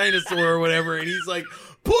pink dinosaur or whatever. And he's like,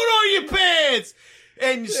 "Put on your pants."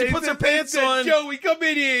 And she puts her pants on. Joey, come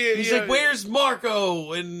in here. He's like, "Where's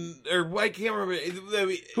Marco?" Or I can't remember.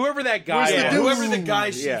 Whoever that guy is. Whoever the guy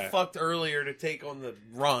she fucked earlier to take on the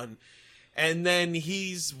run. And then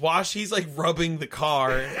he's like rubbing the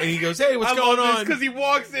car. And he goes, "Hey, what's going on?" Because he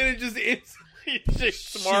walks in and just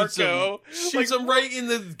shoots Marco. Shoots him right in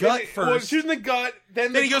the gut first. Well, shoots in the gut.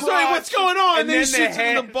 Then he goes, "Hey, what's going on?" And then he shoots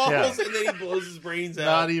him in the balls, and then he blows his brains out.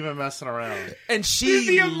 Not even messing around. And she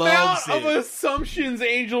the loves amount of assumptions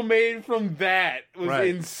Angel made from that was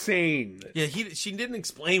insane. Yeah, she didn't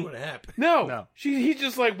explain what happened. No. He's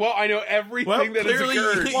just like, "Well, I know everything that has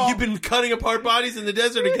occurred." You've been cutting apart bodies in the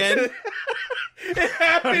desert again. It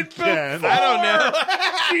happened before. I don't know.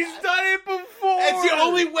 She's done it before. It's the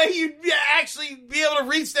only way you'd actually be able to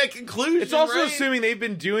reach that conclusion. It's also right? assuming they've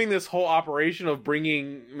been doing this whole operation of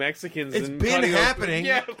bringing Mexicans. It's and been happening.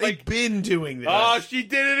 Yeah, they've been doing this. Oh, she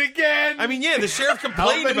did it again. I mean, yeah, the sheriff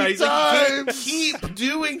complained about it. He's like, you can't keep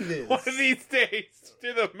doing this. One of these days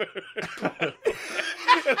to the moon.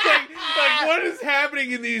 It's like, what is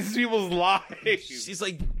happening in these people's lives? She's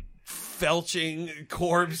like felching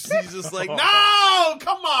corpse. He's just like, no,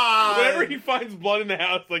 come on. Whenever he finds blood in the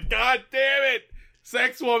house, like, God damn it,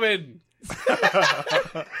 sex woman.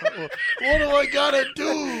 What do I gotta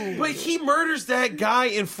do? But he murders that guy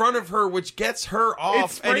in front of her, which gets her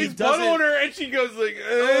off. It sprays blood on her, and she goes like, she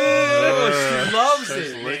loves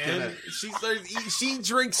it, man. She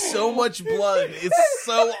drinks so much blood. It's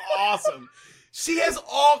so awesome. She has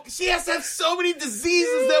to have so many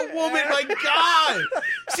diseases, that woman, my God.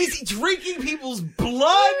 She's drinking people's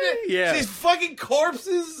blood. Yeah. She's fucking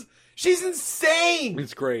corpses. She's insane.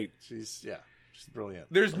 It's great. She's brilliant.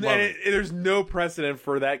 There's no precedent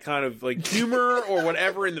for that kind of like humor or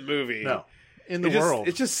whatever in the movie. No. In the world.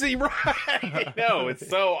 It just seems right. No, it's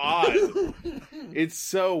so odd. It's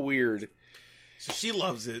so weird. So she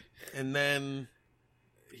loves it. And then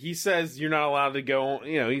he says you're not allowed to go.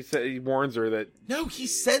 He warns her that. No, he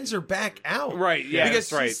sends her back out. Right, yeah. Because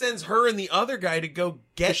he sends her and the other guy to go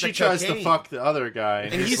get the she tries cocaine. to fuck the other guy.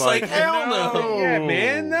 And he's like, hell no. Yeah,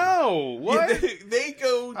 man, no. What? They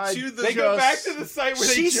go to the... They go back to the site where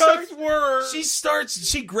they just were.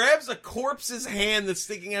 She grabs a corpse's hand that's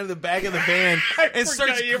sticking out of the back of the van and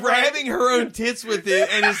starts grabbing right. her own tits with it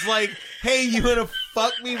and is like, hey, you want to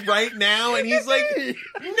fuck me right now? And he's like,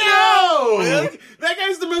 no! That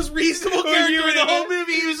guy's the most reasonable character in the whole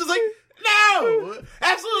movie. He was just like, no,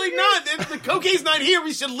 absolutely not. The cocaine's not here.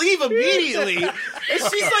 We should leave immediately. And she's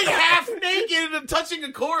like half naked and touching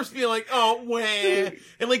a corpse, being like, oh, wah,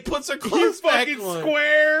 and like puts her clothes back on.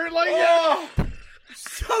 Square, like,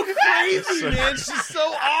 so crazy, man. She's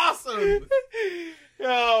so awesome.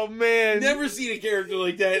 Oh man, never seen a character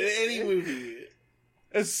like that in any movie.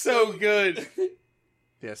 It's so good.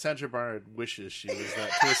 Yeah, Sandra Bernhard wishes she was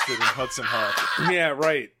that twisted in Hudson Hawk. Yeah,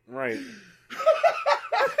 right.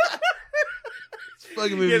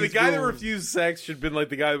 Yeah, the guy that refused sex should have been like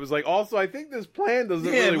the guy that was like, also, I think this plan doesn't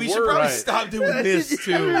really work. We should probably stop doing this,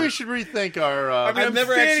 too. Maybe we should rethink our... I'm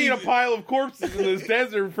never standing in a pile of corpses in this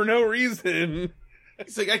desert for no reason.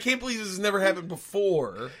 It's like, I can't believe this has never happened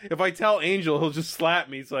before. If I tell Angel, he'll just slap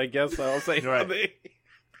me, so I guess I'll say nothing.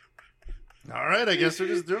 All right, I guess we're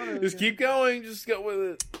just doing it. Just keep going. Just go with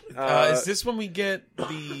it. Is this when we get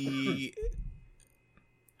the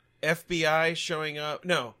FBI showing up?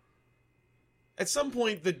 No. At some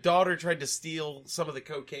point, the daughter tried to steal some of the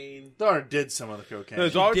cocaine. Daughter did some of the cocaine. No,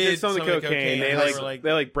 the daughter did some of the cocaine.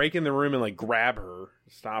 They break in the room and grab her,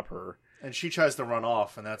 stop her. And she tries to run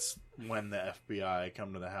off, and that's when the FBI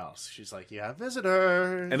come to the house. She's like, "Yeah,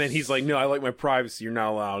 visitors." And then he's like, "No, I like my privacy. You're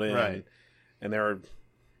not allowed in." Right. And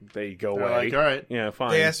they go They're away. like, all right. Yeah, fine.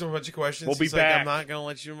 They ask him a bunch of questions. We'll be he's back. Like, I'm not going to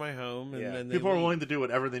let you in my home. And then people are willing to do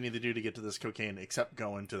whatever they need to do to get to this cocaine, except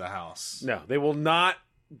go into the house. No, they will not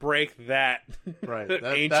break that. Right.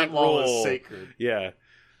 Ancient that law rule is sacred. Yeah.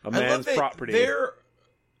 A man's property.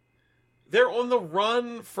 They're on the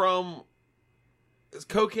run from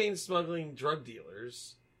cocaine smuggling drug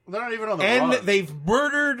dealers. They're not even on the run. And they've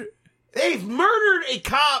murdered a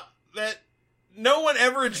cop that no one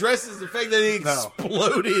ever addresses the fact that they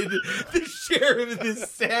exploded the sheriff of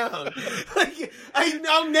this town.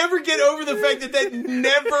 I'll never get over the fact that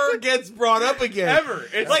never gets brought up again. Ever.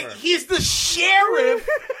 He's the sheriff.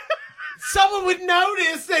 Someone would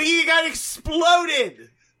notice that he got exploded.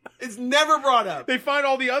 It's never brought up. They find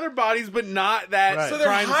all the other bodies, but not that. Right. So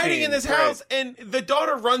they're hiding scene. in this house, and the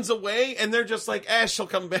daughter runs away, and they're just like, she'll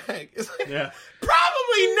come back. It's like,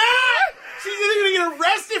 probably not! She's either going to get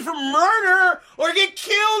arrested for murder or get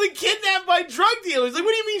killed and kidnapped by drug dealers. Like,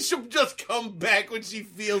 what do you mean she'll just come back when she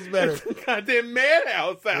feels better? Goddamn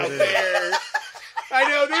madhouse out there. I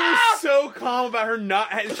know, they were so calm about her not...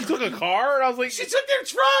 She took a car, and I was like... She took their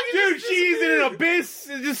truck! Dude, she's in an abyss.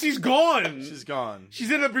 She's gone. She's gone. She's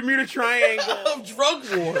in a Bermuda Triangle. Of drug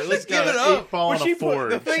war. Let's give it up.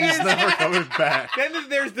 The thing is never coming back. Then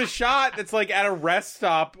there's the shot that's at a rest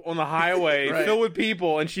stop on the highway filled with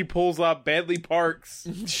people, and she pulls up Bedley Parks.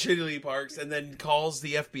 Shittily Parks, and then calls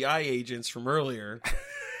the FBI agents from earlier.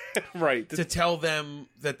 Right. To tell them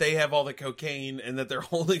that they have all the cocaine and that they're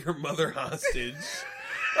holding her mother hostage.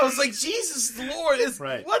 I was like, Jesus Lord,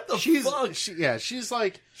 what the fuck? She's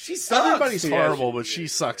like... She sucks. Everybody's horrible, but she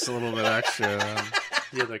sucks a little bit extra than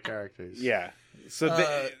the other characters. Yeah. So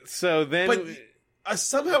then... But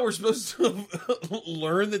somehow we're supposed to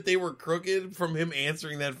learn that they were crooked from him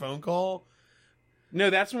answering that phone call. No,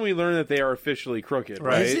 that's when we learn that they are officially crooked,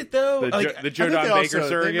 right? Is it though? The Joe Don Baker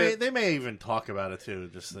surrogate. They may even talk about it too.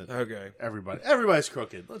 Just that okay, everybody's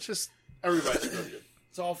crooked. Everybody's crooked.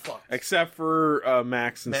 It's all fucked except for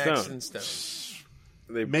Max and Stone.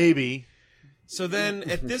 Maybe. So then,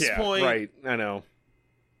 at this point, right? I know.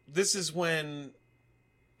 This is when,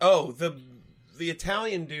 the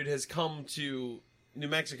Italian dude has come to New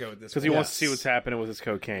Mexico at this point. Because he wants to see what's happening with his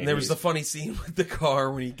cocaine. And there was the funny scene with the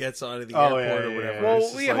car when he gets onto the airport or whatever.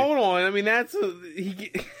 Well, hold on. I mean,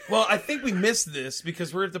 Well, I think we missed this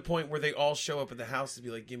because we're at the point where they all show up at the house to be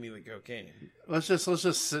like, "Give me the cocaine." Let's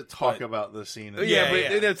just talk about the scene.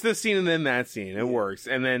 That's this scene and then that scene. It works.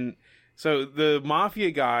 And then, so the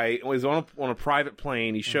mafia guy was on a private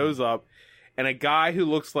plane. He shows up. And a guy who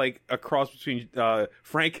looks like a cross between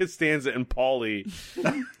Frank Costanza and Paulie,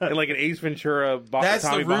 and like an Ace Ventura, that's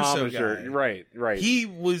Tommy the Russo Bahama guy. shirt. Right. He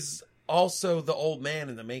was also the old man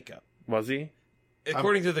in the makeup. Was he?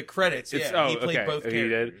 According to the credits, he played both characters. He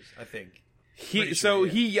did? I think.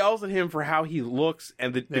 He yells at him for how he looks,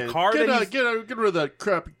 and the car get rid of that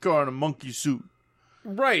crappy car in a monkey suit.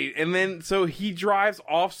 Right, and then so he drives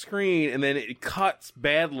off screen, and then it cuts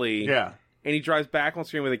badly. Yeah, and he drives back on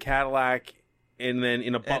screen with a Cadillac. And then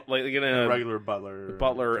in a regular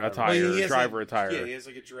butler attire, driver attire. Yeah, he has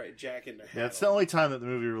like a jacket and a hat. Yeah, it's the only time that the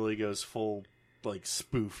movie really goes full like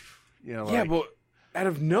spoof. But out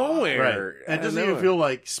of nowhere, right. And it doesn't even feel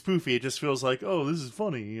like spoofy. It just feels like, oh, this is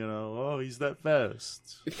funny. Oh, he's that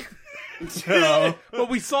fast. But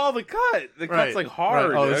we saw the cut. The cut's like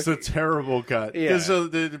hard. Right. Oh, it's a terrible cut. Yeah. So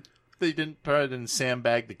they didn't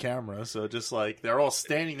sandbag the camera, so just like they're all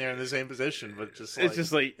standing there in the same position, but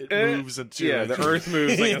it moves into the earth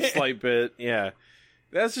moves like a slight bit. Yeah,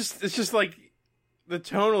 it's just like the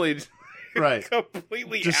tonally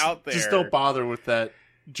completely out there. Just don't bother with that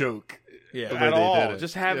joke. Yeah, at all.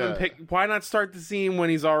 Just have him pick. Why not start the scene when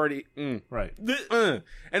he's already right? And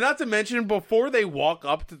not to mention, before they walk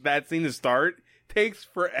up to that scene to start. Takes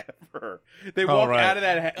forever. They walk out of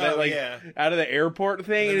out of the airport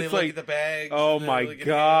thing, and it's like the bags. Oh my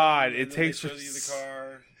god! It takes you the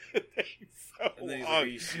car. It takes so long. Like, are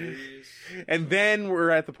you serious? And then we're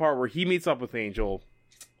at the part where he meets up with Angel.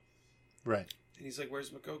 Right. And he's like,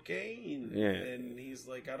 "Where's my cocaine?" Yeah. And he's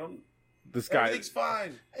like, "I don't." This guy, everything's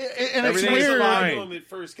fine. And it's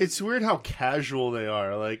weird. It's weird how casual they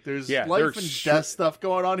are. Like, there's life and death stuff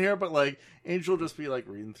going on here, but like Angel just be like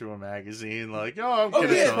reading through a magazine, like,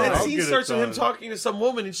 that scene starts with him talking to some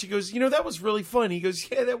woman, and she goes, "That was really fun." He goes,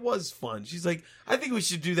 "Yeah, that was fun." She's like, "I think we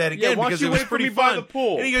should do that again because it was pretty fun." By the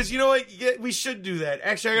pool. And he goes, "You know what? Yeah, we should do that."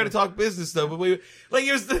 Actually, I got to talk business though. But it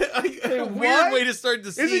was a weird way to start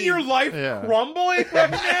the scene. Isn't your life crumbling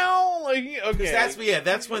right now? Like, okay,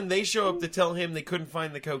 that's when they show up to tell him they couldn't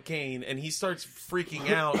find the cocaine, and he starts freaking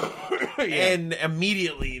out. And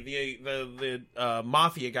immediately the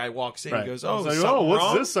mafia guy walks in and goes, "Oh, like,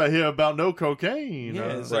 what's this I hear about no cocaine?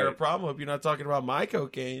 Yeah, is there a problem? Hope you're not talking about my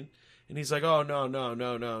cocaine." And he's like, "Oh,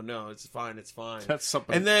 no, it's fine. That's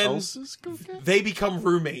something and then else's cocaine?" They become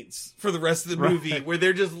roommates for the rest of the movie, where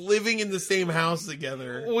they're just living in the same house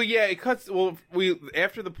together. Well, yeah, it cuts. Well,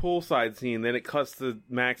 after the poolside scene, then it cuts to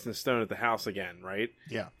Max and Stone at the house again, right?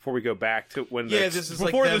 Yeah. Before we go back to when this is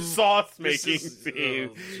before like the sauce making scene,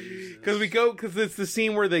 because it's the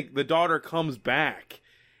scene where the daughter comes back,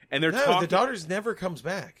 and they're talking. The daughter never comes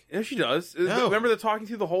back. No, she does. No. Remember they're talking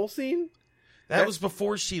through the whole scene. That was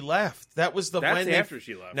before she left. That was after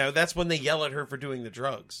she left. No, that's when they yell at her for doing the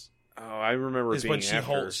drugs. Oh, I remember. Is being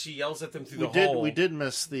when she yells at them through the hole. We did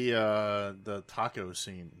miss the taco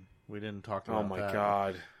scene. We didn't talk about. Oh my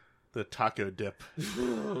god, the taco dip.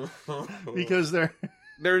 Because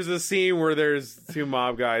there's a scene where there's two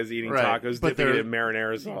mob guys eating tacos, dipping it in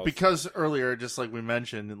marinara sauce. Because earlier, just like we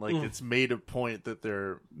mentioned, it's made a point that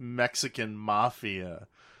they're Mexican mafia,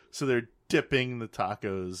 so they're dipping the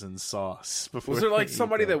tacos in sauce. Was there like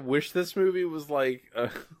somebody that wished this movie was like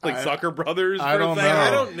Zucker Brothers? I don't know. I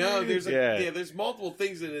don't know. There's there's multiple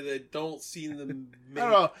things in it that don't seem to make... I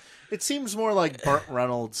don't know. It seems more like Burt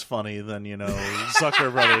Reynolds funny than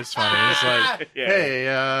Zucker Brothers funny. It's like, hey,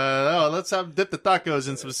 let's dip the tacos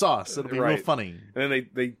in some sauce. It'll be real funny. And then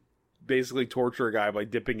they basically torture a guy by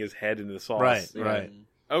dipping his head into the sauce. Right.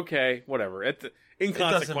 Okay, whatever.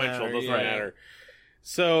 Inconsequential. Doesn't matter.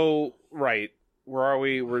 So, where are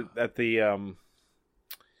we? We're at the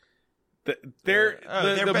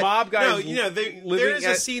mob guys. No, there is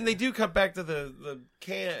a scene. They do cut back to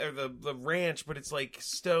the ranch, but it's like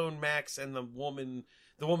Stone, Max, and the woman.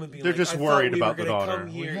 The woman being they're like, just worried about the daughter.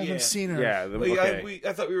 We haven't seen her. Yeah,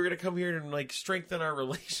 I thought we were going to come here and like strengthen our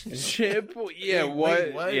relationship. What? Yeah,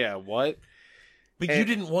 what? But you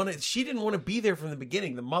didn't want to. She didn't want to be there from the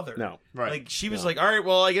beginning. The mother, No, right? Like she was like, all right,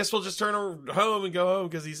 well, I guess we'll just turn her home and go home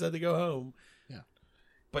because he said to go home.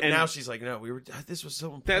 But now she's like, no, this was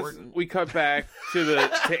so important. We cut back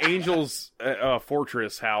to Angel's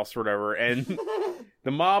fortress house or whatever, and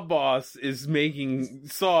the mob boss is making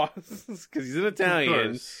sauce because he's an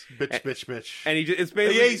Italian. Bitch. And it's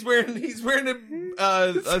basically he's wearing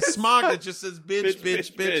a smock that just says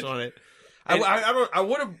bitch on it. And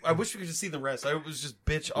I wish we could just see the rest. I was just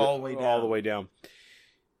bitch all the way down.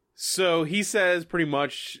 So he says pretty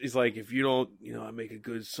much, he's like, if you don't, I make a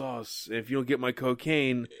good sauce. If you don't get my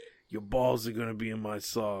cocaine, your balls are going to be in my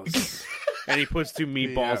sauce. And he puts 2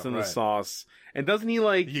 meatballs in the sauce. And doesn't he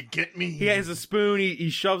you get me? He has a spoon,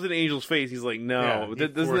 he shoves it in Angel's face. He's like, no. He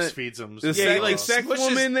force feeds him. Sex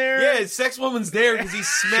woman there? Yeah, sex woman's there because he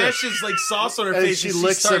smashes sauce on her face. She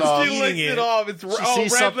licks it off. She licks it off. It's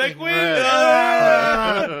red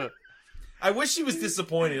liquid. I wish she was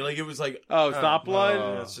disappointed. Like it was like, it's not blood.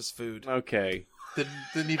 No, it's just food. Okay,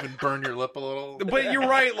 didn't even burn your lip a little. But you're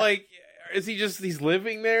right. Like, is he's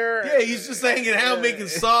living there? Yeah, he's just hanging out making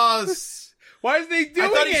sauce. Why is they doing?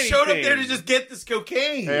 I thought he anything? showed up there to just get this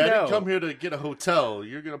cocaine. Hey, I didn't come here to get a hotel.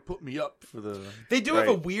 You're gonna put me up for the. They do have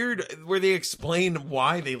a weird where they explain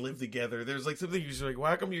why they live together. There's like something you're like,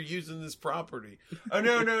 why come you're using this property? Oh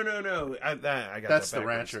no. I got that's that the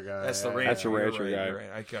rancher guy. That's the rancher. That's the rancher guy. Right.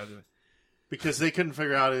 I got it. Because they couldn't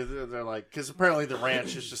figure out, they're like, because apparently the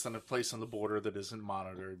ranch is just on a place on the border that isn't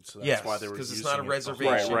monitored, so that's why they were because using it's not a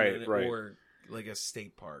reservation, right. or like a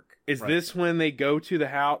state park. Is this when they go to the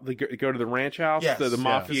house? They go to the ranch house. Yes, the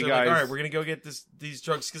mafia guys. Like, all right, we're gonna go get these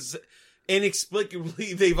drugs because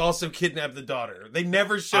inexplicably they've also kidnapped the daughter. They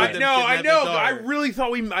never showed them. I know. But I really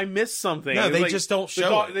thought I missed something. No, they just don't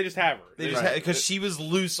show it. They just have her. They just because she was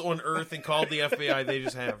loose on Earth and called the FBI. They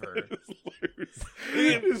just have her.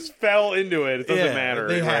 He just fell into it. It doesn't matter.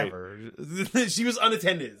 They have her. She was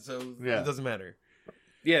unattended, so it doesn't matter.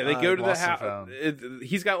 Yeah, they go to the house.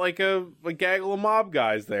 He's got like a gaggle of mob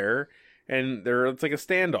guys there, and it's like a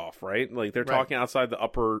standoff, right? Like they're talking outside the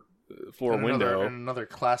upper floor window. Another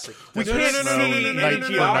classic. We can't see.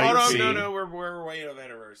 No. We're way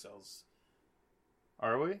ahead of ourselves.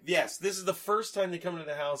 Are we? Yes, this is the first time they come into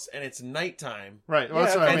the house, and it's nighttime. Right. Well,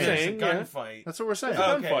 that's what I mean. It's a gunfight. That's what we're saying. It's a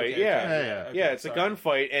gunfight. Okay, it's a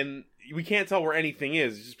gunfight, and we can't tell where anything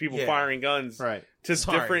is. It's just people firing guns to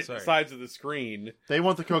different sides of the screen. They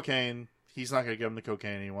want the cocaine. He's not going to give him the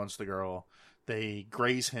cocaine. He wants the girl. They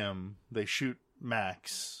graze him. They shoot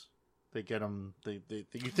Max. They get him. You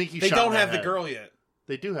think he? They don't have the girl yet.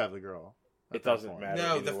 They do have the girl. It doesn't matter.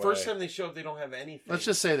 No, the first time they show up, they don't have anything. Let's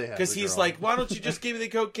just say they have. Because he's like, "Why don't you just give me the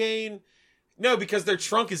cocaine?" No, because their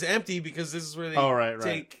trunk is empty. Because this is where they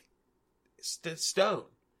take Stone.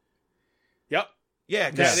 Yep. Yeah,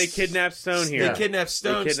 they kidnap Stone here. They kidnap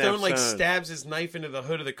Stone. Stone stabs his knife into the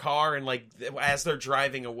hood of the car, and as they're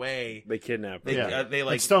driving away, they kidnap.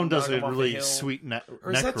 And Stone does a really sweet neck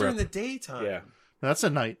or is that during rip. the daytime? Yeah, that's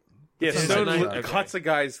at night. Yeah, Stone cuts a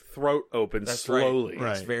guy's throat open slowly.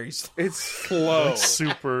 Right. It's very slow. It's slow. It's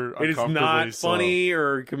super. It is not funny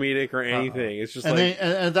or comedic or anything. It's just and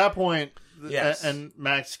at that point, and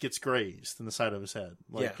Max gets grazed in the side of his head.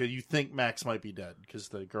 You think Max might be dead because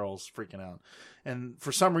the girl's freaking out, and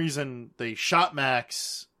for some reason they shot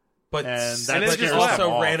Max. But and they just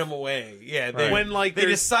also ran him away. Yeah, when they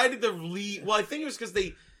decided to leave. Well, I think it was because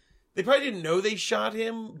they probably didn't know they shot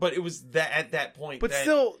him, but it was at that point. But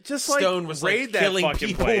still, just Stone was raid that killing fucking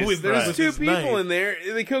people place. There's 2 people knife. in there.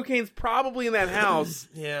 The cocaine's probably in that house.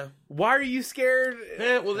 Yeah. Why are you scared?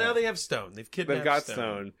 Well, now they have Stone. They've kidnapped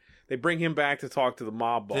Stone. They bring him back to talk to the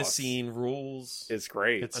mob boss. This scene rules. It's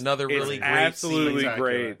great. It's another really great absolutely scene.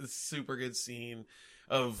 great. It's a super good scene.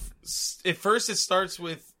 At first, it starts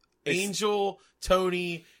with Angel,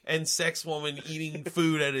 Tony, and Sex Woman eating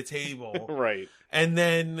food at a table. Right. And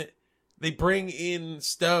then they bring in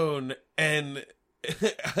Stone, and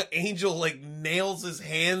Angel nails his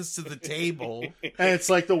hands to the table, and it's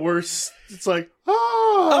like the worst. It's like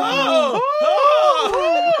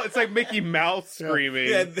it's like Mickey Mouse screaming.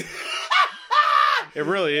 Yeah. It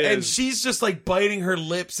really is. And she's just biting her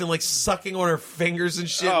lips and sucking on her fingers and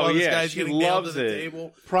shit while this guy's getting nailed to the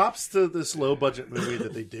table. Props to this low budget movie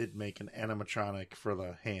that they did make an animatronic for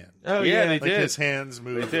the hand. Oh yeah, they did. His hands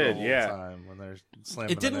moved the whole time when they're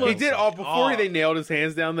slamming. It didn't look. He did all before they nailed his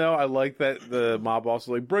hands down though. I like that the mob boss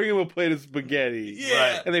was like, bring him a plate of spaghetti.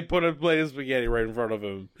 Yeah, right. And they put a plate of spaghetti right in front of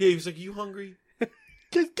him. Yeah, he was like, "You hungry?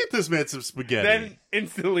 Get this man some spaghetti." Then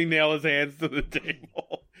instantly nail his hands to the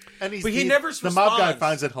table. And he never responds. The mob guy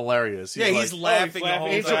finds it hilarious. He's laughing.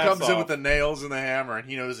 Angel comes in with the nails and the hammer, and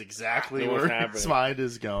he knows exactly where his mind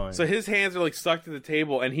is going. So his hands are like stuck to the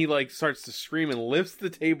table, and he like starts to scream and lifts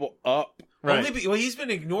the table up. Right. He's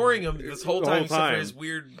been ignoring him this whole time, except for his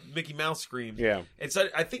weird Mickey Mouse scream. Yeah. And so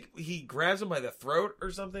I think he grabs him by the throat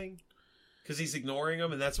or something. Because he's ignoring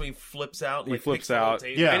him, and that's when he flips out. And, he flips out.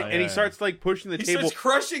 And he starts like pushing the table. He starts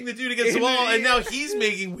crushing the dude against the wall, and now he's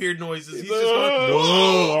making weird noises. He's just going,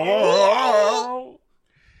 whoa!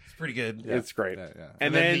 It's pretty good. Yeah. It's great. Yeah.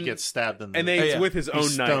 And then he gets stabbed in the with his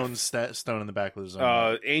own knife. Stone in the back with his own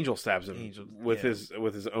knife. Angel stabs him with his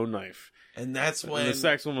own knife. And that's when... And the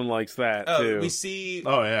sex woman likes that, too. We see...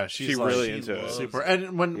 Oh, yeah. She's really into it. Super.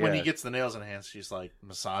 And when he gets the nails in hands, she's, like,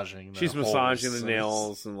 massaging the She's massaging the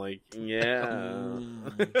nails and, like,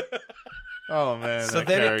 Oh, man. So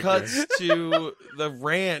then it cuts to the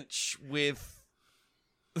ranch with...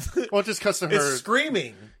 Well, it just cuts to her... It's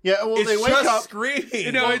screaming. Yeah, well, they wake up... screaming.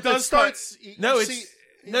 It does start... No,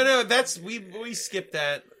 that's... We skipped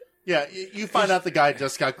that. Yeah, you find out the guy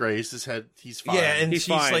just got grazed. His head, he's fine. Yeah, and he's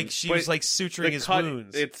she was like suturing his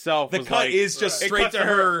wounds. Itself, the cut is just straight to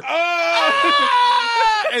her.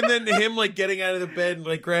 And then him like getting out of the bed and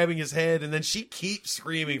like grabbing his head, and then she keeps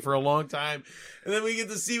screaming for a long time, and then we get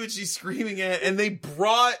to see what she's screaming at, and they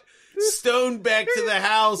brought Stone back to the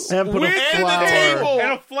house and put with a flower, the table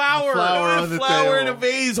and a flower and a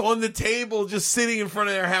vase on the table, just sitting in front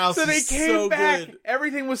of their house. So they came back. Good.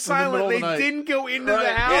 Everything was silent. They didn't go into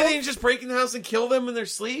the house. Yeah, they didn't just break in the house and kill them in their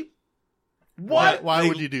sleep. What? Why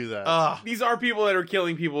would you do that? These are people that are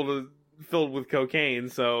killing people filled with cocaine,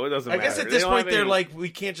 so it doesn't matter. I guess at this point they're like, we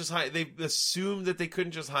can't just hide. They assumed that they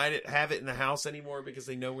couldn't just have it in the house anymore because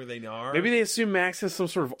they know where they are. Maybe they assume Max has some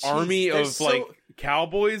sort of army of like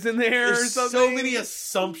cowboys in there or something. So many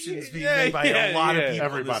assumptions being made by a lot of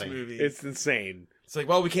people in this movie. It's insane. It's like,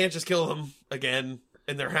 well, we can't just kill them again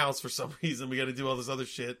in their house for some reason. We got to do all this other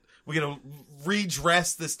shit. We got to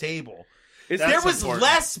redress this table. There was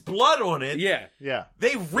less blood on it. Yeah.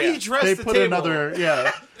 They redressed the table. They put another,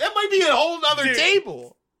 That might be a whole other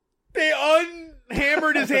table. They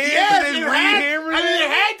unhammered his hands and then rehammered it. They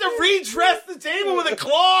had to redress the table with a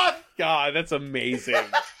cloth. God, that's amazing.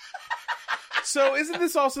 So isn't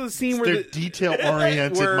this also the scene where they're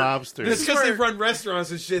detail-oriented mobsters? It's because they run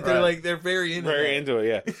restaurants and shit. Right. They're very into it.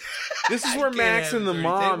 Yeah. This is where Max and the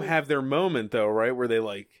mom have their moment, though, right? Where they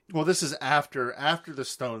like. Well, this is after the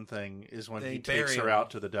Stone thing is when he takes her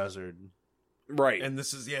out to the desert, right? And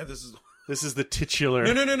this is the titular.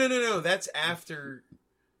 No. That's after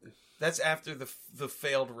the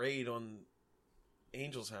failed raid on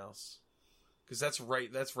Angel's house. Because that's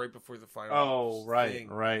right before the final. Oh, right.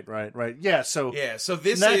 Yeah, so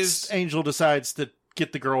this next Angel decides to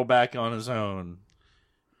get the girl back on his own.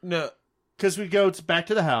 No, because we go back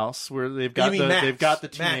to the house where they've got the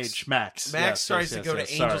teenage Max. Max tries to go to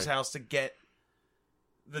Angel's house to get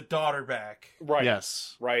the daughter back. Right.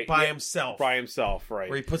 Yes. Right. By himself. Right.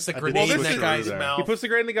 Where he puts the grenade in that guy's mouth. He puts the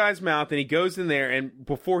grenade in the guy's mouth, and he goes in there, and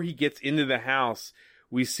before he gets into the house,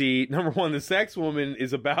 we see, number one, the sex woman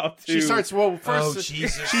is about to... She starts, first,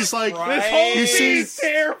 she's like, this whole scene is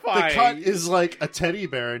terrifying. The cut is like a teddy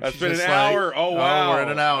bear. And it's been an hour. Oh, wow. We're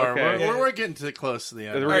at an hour. Okay. We're getting close to the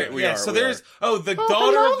end. The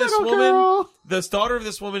daughter of this woman... The daughter of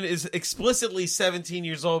this woman is explicitly 17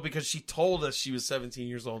 years old because she told us she was 17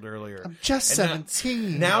 years old earlier. I'm just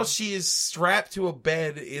 17. Now she is strapped to a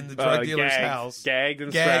bed in the drug dealer's house. Gagged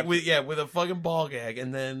and strapped. With a fucking ball gag.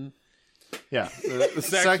 And then... Yeah, the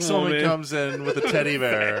sex woman comes in with a teddy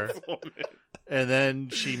bear, and then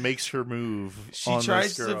she makes her move. She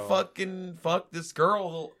tries to fucking fuck this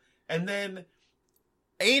girl, and then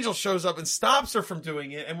Angel shows up and stops her from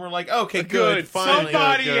doing it, and we're like, okay, good, finally.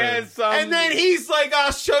 Somebody has some... And then he's like,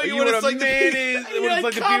 I'll show you what it's like to be...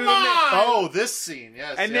 Come on! Oh, this scene,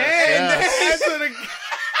 yes. And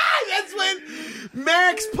that's when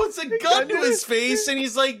Max puts a gun to his face, and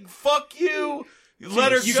he's like, fuck you.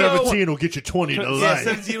 Let her go. 17 will get you 20 to life. Yeah,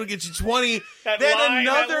 17 will get you 20.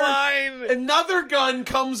 Another gun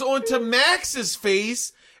comes onto Max's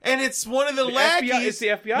face, and it's one of the lackeys. It's the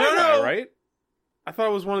FBI guy, right? I thought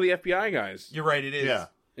it was one of the FBI guys. You're right, it is.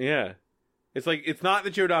 Yeah. It's like, it's not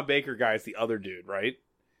the Joe Don Baker guy, it's the other dude, right?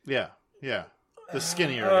 Yeah. The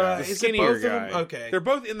skinnier guy. The skinnier guy. Okay. They're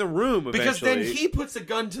both in the room eventually. Because then he puts a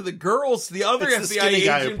gun to the girl's. The other FBI agent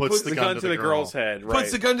guy who puts the gun to the girl's head. Right.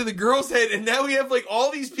 Puts the gun to the girl's head, and now we have like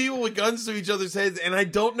all these people with guns to each other's heads, and I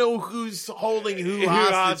don't know who's holding who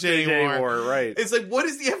hostage anymore. Right. It's like, what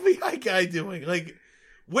is the FBI guy doing? Like,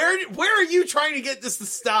 Where are you trying to get this to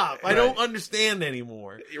stop? I don't understand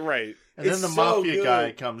anymore. Right. And then the mafia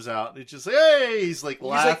guy comes out and he's just like, hey, he's like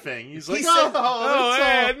laughing. He's like, no,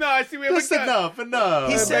 I see we have enough.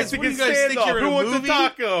 He says, what do you guys think you're in a movie?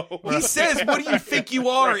 Taco? He says, what do you think you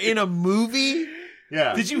are in a movie?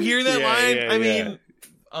 Yeah. Did you hear that line? I mean,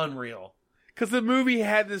 unreal. Because the movie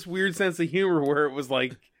had this weird sense of humor where it was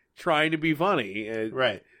like trying to be funny.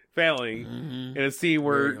 And failing in a scene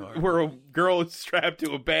where a girl is strapped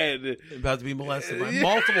to a bed. About to be molested by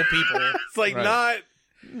multiple people. It's like not...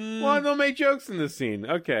 Well, they'll make jokes in this scene.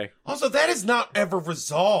 Okay. Also, that is not ever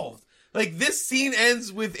resolved. Like, this scene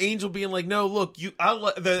ends with Angel being like, "No, look,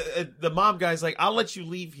 the mob guy's like, I'll let you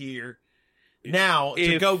leave here now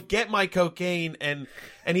to go get my cocaine." And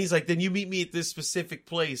he's like, "Then you meet me at this specific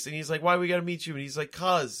place." And he's like, "Why we gotta meet you?" And he's like,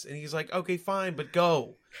 "'Cause." And he's like, "Okay, fine, but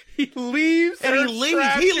go." He leaves. And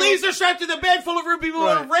he leaves her strapped to the bed full of people who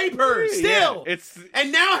want to rape her still. Yeah, and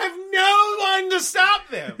now have no one to stop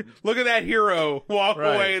them. Look at that hero walk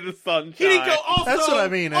away in the sunshine. He didn't go, also, that's what I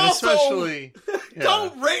mean. And especially...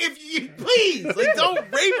 Don't rape, please. Like, don't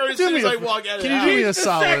rape her as soon as I walk out of the house. Can you do me a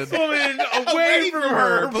solid? Sex woman away from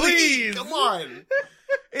her, please. Come on.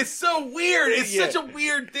 It's so weird. It's such a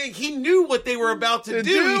weird thing. He knew what they were about to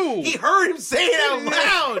do. He heard him say it out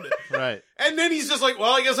loud. Right. And then he's just like,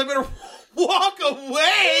 well, I guess I better walk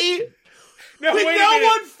away. No, with no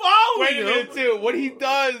one following him. Wait a minute, too. What he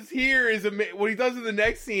does here is, what he does in the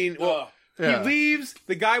next scene, he leaves,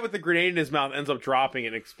 the guy with the grenade in his mouth ends up dropping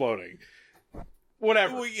and exploding.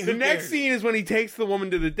 Whatever. The next scene is when he takes the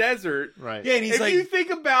woman to the desert. Right. Yeah, and he's if you think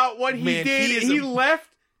about what he did, he left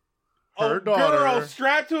her girl daughter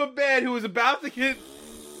strapped to a bed who was about to get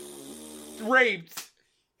raped,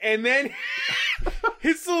 and then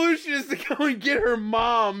his solution is to go and get her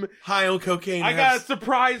mom high on cocaine. I got a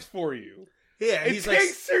surprise for you. Yeah, he's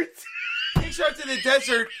takes her to the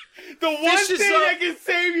desert. The one thing that can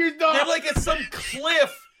save your daughter. They're like at some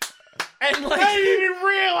cliff. And like, I didn't even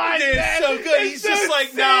realize that. It's so good. He's just like,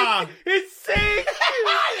 sick. nah. It's sick.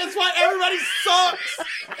 That's why everybody sucks.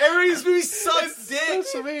 Everybody's movie sucks dick.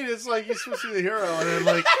 That's what I mean. It's like he's supposed to be the hero, and then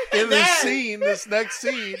like in this next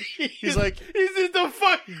scene, he's like, he's in the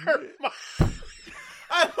fucking her.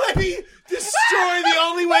 Let me destroy the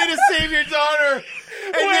only way to save your daughter,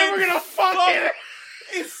 and then we're gonna fuck it.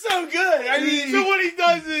 It's so good. I mean, so what he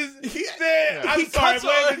does is, I'm sorry, I'm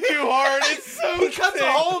laughing too hard. It's so he cuts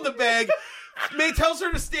a hole in the bag. May tells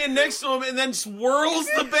her to stand next to him and then swirls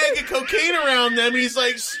the bag of cocaine around them. He's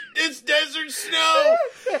like, it's desert snow.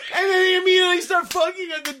 And then they immediately start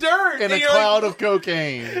fucking in the dirt. In a cloud of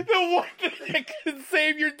cocaine. The one that can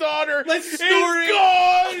save your daughter Let's is snort it.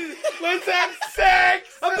 gone. Let's have sex.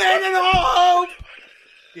 Abandon all hope.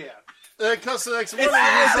 Yeah. Because the next morning,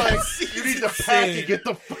 he's like, you need to pack and get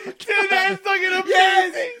the fuck out. Dude, that's fucking amazing.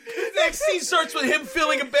 Yes. The next scene starts with him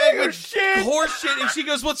filling a bag with horse shit, and she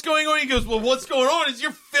goes, what's going on? He goes, well, what's going on is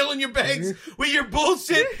you're filling your bags with your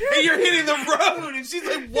bullshit, and you're hitting the road. And she's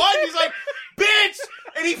like, what? He's like, bitch!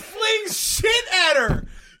 And he flings shit at her.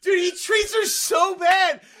 Dude, he treats her so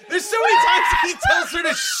bad. There's so many times he tells her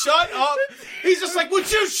to shut up. He's just like,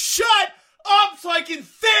 would you shut up so I can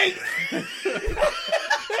think?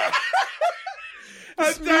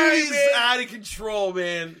 This movie's out of control,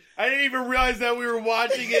 man. I didn't even realize that we were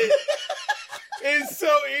watching it. It's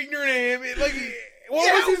so ignorant of him.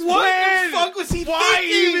 What was his plan? The fuck was he Why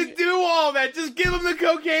thinking? even do all that? Just give him the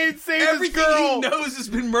cocaine and save Everything this girl. he knows has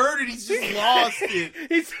been murdered. He's just lost it.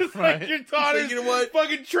 He's just like, your daughter's like, you know what?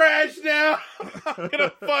 fucking trash now. I'm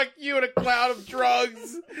gonna fuck you in a cloud of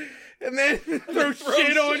drugs. And then throw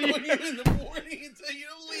shit on you in the morning and tell you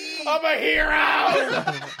to leave. I'm a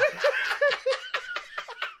hero.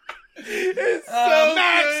 It's so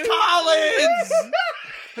Max Collins.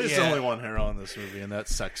 There's only one hero in this movie, and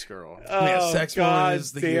that's Sex Girl. Sex Woman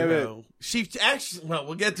is the hero. She actually, well,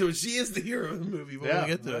 we'll get to it. She is the hero of the movie. We'll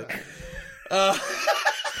get to it.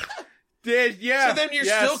 So then you're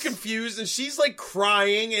still confused, and she's like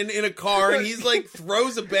crying and in a car, and he's like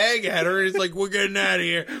throws a bag at her, and he's like, "We're getting out of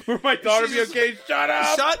here." Will my daughter be okay? Shut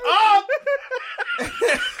up! Shut up!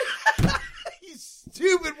 You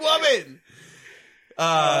stupid woman.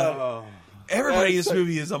 Everybody in this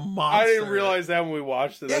movie is a monster. I didn't realize that when we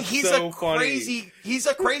watched it. Yeah, That's he's so a funny. crazy. He's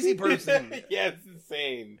a crazy person. Yeah, it's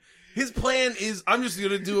insane. His plan is, I'm just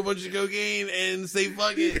gonna do a bunch of cocaine and say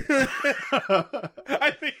fuck it.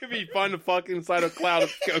 I think it'd be fun to fuck inside a cloud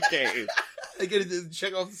of cocaine. I gotta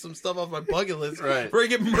check off some stuff off my bucket list right. before I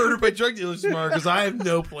get murdered by drug dealers tomorrow because I have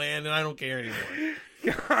no plan and I don't care anymore.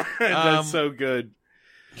 God, that's so good.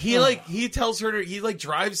 He tells her he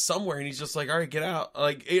drives somewhere and he's just like, all right, get out.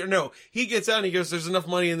 No, he gets out and he goes, there's enough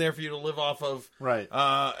money in there for you to live off of. Right.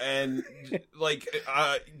 And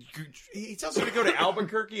he tells her to go to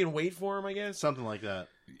Albuquerque and wait for him, I guess. Something like that.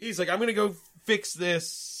 He's like, I'm going to go fix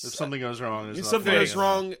this. If something goes wrong, if something goes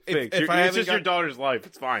wrong, if I it's just your daughter's life,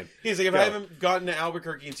 it's fine. He's like, if I haven't gotten to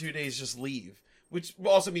Albuquerque in 2 days, just leave. Which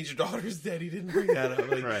also means your daughter's dead. He didn't bring that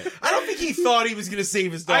up. Right. I don't think he thought he was going to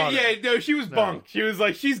save his daughter. She was bunked. She was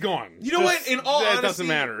like, she's gone. You know what? In all honesty, it doesn't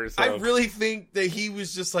matter. So. I really think that he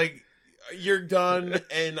was just like, you're done,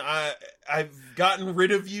 and I've gotten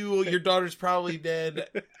rid of you. Your daughter's probably dead.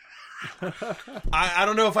 I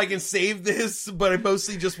don't know if I can save this, but I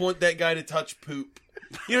mostly just want that guy to touch poop.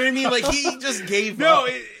 You know what I mean? Like, he just gave up.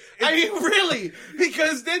 I mean, really.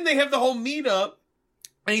 Because then they have the whole meetup.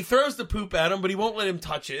 And he throws the poop at him, but he won't let him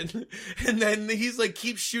touch it. And then he's like,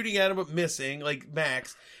 keeps shooting at him, but missing, like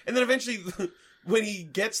Max. And then eventually, when he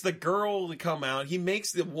gets the girl to come out, he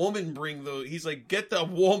makes the woman he's like, get the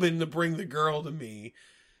woman to bring the girl to me.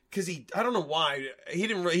 Cause I don't know why,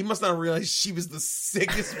 he must not realize she was the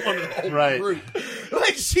sickest one of the whole group.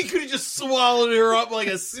 Like, she could have just swallowed her up like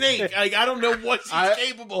a snake. Like, I don't know what she's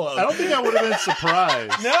capable of. I don't think I would have been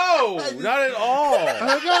surprised. No, not at all. I'm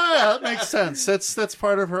like, yeah, that makes sense. That's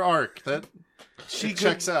part of her arc. That she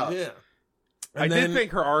checks out. Yeah. I did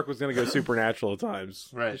think her arc was going to go supernatural at times.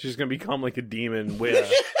 Right. She's going to become like a demon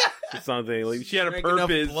witch or something. Like, she had a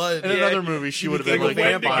purpose. In another movie, she would have been like a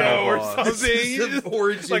vampire or something.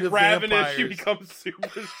 Like Ravenous, she becomes super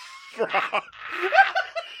strong.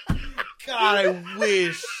 God, I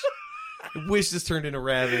wish this turned into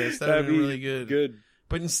Ravenous. That would be really good.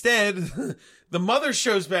 But instead, the mother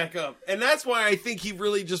shows back up. And that's why I think he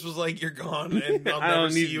really just was like, you're gone, and I'll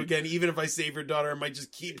never see you again. Even if I save your daughter, I might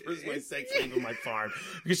just keep her as my sex slave on my farm.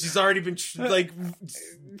 Because she's already been,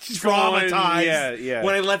 traumatized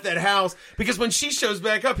when I left that house. Because when she shows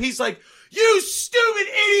back up, he's like, you stupid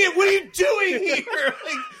idiot, what are you doing here?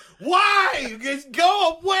 Like, why? Just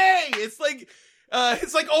go away. It's like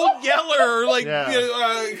Old Yeller or like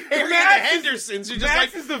Harry Henderson's. You're just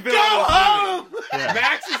Max like, is the villain. Go home. Yeah.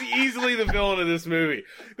 Max is easily the villain of this movie.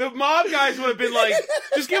 The mob guys would have been like,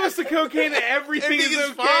 just give us the cocaine and everything is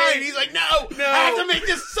okay. Fine. He's like, no, I have to make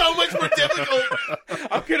this so much more difficult.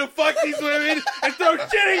 I'm gonna fuck these women and throw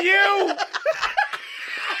shit at you.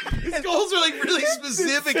 His goals are like really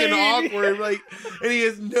specific and awkward, and he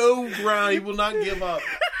has no ground. He will not give up.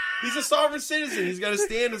 He's a sovereign citizen. He's got to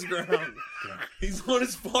stand his ground. He's on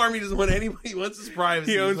his farm. He doesn't want anybody. He wants his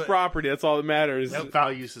privacy. He owns property. That's all that matters. He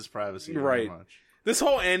values his privacy very much. This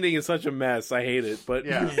whole ending is such a mess. I hate it, but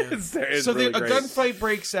it's so really a gunfight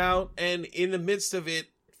breaks out, and in the midst of it,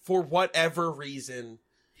 for whatever reason,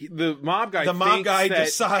 the mob guy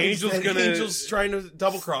decides Angel's trying to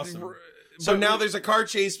double cross him. So now there's a car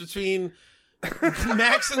chase between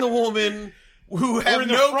Max and the woman who have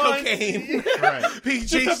no cocaine. Right. Being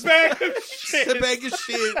chased, a bag of shit. A bag of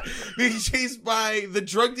shit. Being chased by the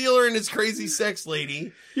drug dealer and his crazy sex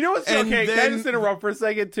lady. You know what's okay? Can I just interrupt for a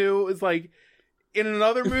second too? It's like, in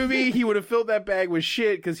another movie, he would have filled that bag with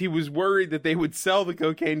shit because he was worried that they would sell the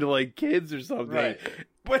cocaine to like kids or something. Right.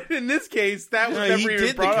 But in this case, that was never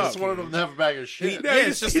even brought up. He wanted him to have a bag of shit.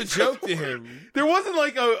 It's just a joke to him. There wasn't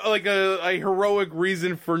like a heroic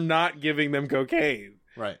reason for not giving them cocaine.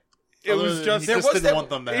 Right. It was just he just didn't want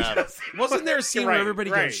them to have it. Wasn't there a scene where everybody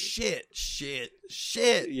goes shit, shit,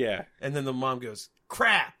 shit? Yeah. And then the mom goes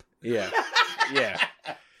crap. Yeah. Yeah.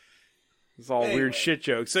 It's all weird shit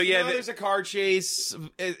jokes. So yeah, there's a car chase,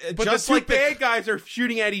 but just the two bad guys are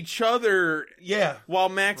shooting at each other. Yeah, while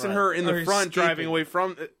Max and her in the front driving away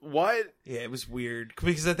from what? Yeah, it was weird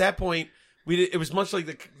because at that point it was much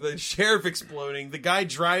like the sheriff exploding. The guy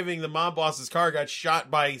driving the mob boss's car got shot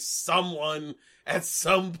by someone at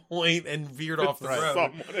some point and veered off the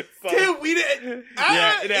road. Dude, we didn't.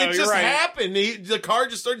 It just happened. The car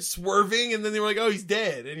just started swerving, and then they were like, "Oh, he's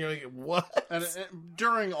dead." And you're like, "What?" And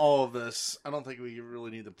during all of this, I don't think we really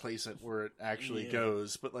need to place it where it actually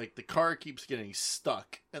goes, but like the car keeps getting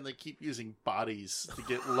stuck, and they keep using bodies to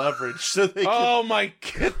get leverage. So they my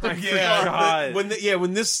god!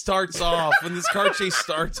 When this starts off, when this car chase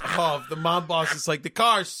starts off, the mob boss is like, "The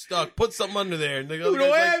car's stuck. Put something under there." And they go,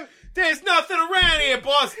 "There's nothing around here,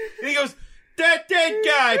 boss." And he goes, that dead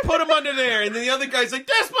guy, put him under there. And then the other guy's like,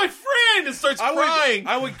 that's my friend, and starts crying.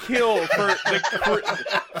 I would kill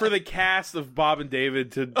for the cast of Bob and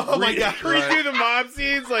David to redo the mob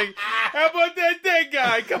scenes. Like, how about that dead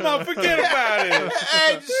guy? Come on, forget about it.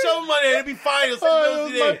 Hey, just show him money, it'll be fine. He'll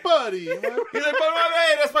my buddy. He's like,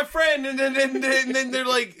 hey, that's my friend. And then they're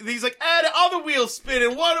like, he's like, the other wheel's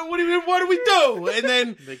spinning. What do we do? And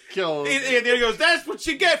then they kill him. And he goes, that's what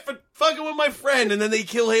you get for fucking with my friend. And then they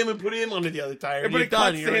kill him and put him under the other tire. But it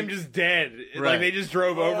cuts to him just dead. Right. Like, they just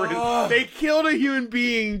drove over him. They killed a human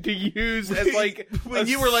being to use as, like... when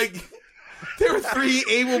you were like... There were 3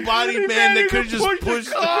 able-bodied men that could have just pushed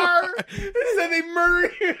the car. Instead, they murder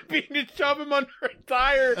a human being to shove him under a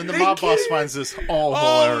tire. And the mob boss finds this all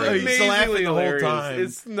hilarious. He's laughing the whole time.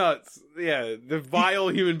 It's nuts. Yeah, the vile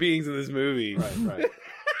human beings in this movie. Right.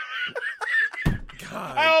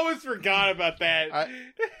 God. I almost forgot about that.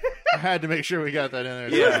 I had to make sure we got that in there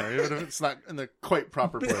somewhere, even if it's not in the quite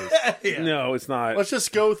proper place. No, it's not. Let's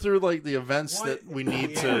just go through like the events that we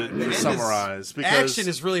need to summarize. Because action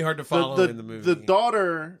is really hard to follow in the movie. The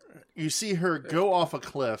daughter, you see her go off a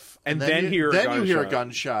cliff, and then you hear a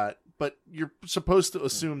gunshot. But you're supposed to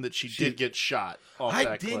assume that she did get shot off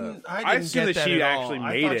that cliff. I assume that she actually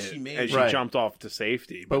made it, and she jumped off to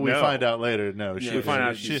safety. But we find out later, no. We find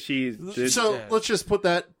out she so let's just put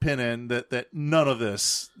that pin in that none of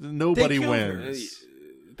this, nobody wins.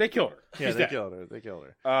 They kill her. Yeah, they killed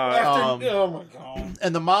her. Oh my God.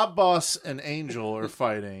 And the mob boss and Angel are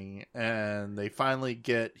fighting, and he finally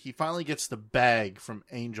gets the bag from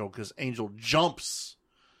Angel because Angel jumps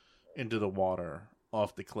into the water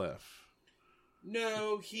off the cliff. The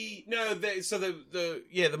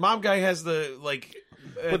mob guy has the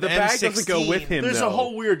but the bag M16. doesn't go with him. There's a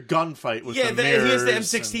whole weird gunfight with the mirrors. He has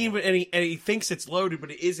the M16, and he thinks it's loaded, but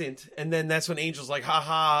it isn't. And then that's when Angel's like,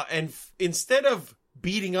 "Ha!" And instead of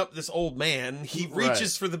beating up this old man, he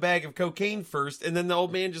reaches for the bag of cocaine first, and then the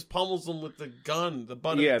old man just pummels him with the gun, the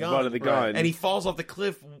butt of the gun. And he falls off the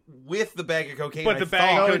cliff with the bag of cocaine. But the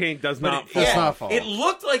bag of cocaine does not fall. It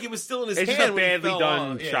looked like it was still in his hand. It's just a badly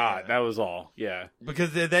done shot. That was all. Yeah.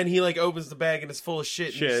 Because then he opens the bag and it's full of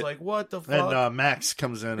shit. And he's like, what the fuck? And Max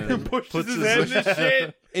comes in and puts his head in the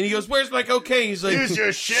shit. And he goes, "Where's my cocaine?" He's like, "Use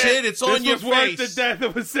your shit. It's on your face." Worth the death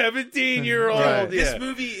of a 17-year-old. Right. This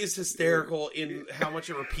movie is hysterical in how much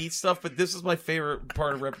it repeats stuff, but this is my favorite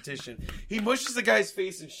part of repetition. He mushes the guy's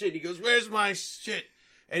face and shit. He goes, "Where's my shit?"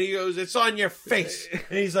 And he goes, "It's on your face."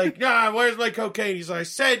 And he's like, "Nah, where's my cocaine?" He's like, "I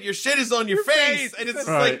said your shit is on your face." And it's just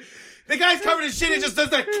like, the guy's covered in shit and just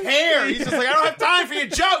doesn't care. He's just like, "I don't have time for your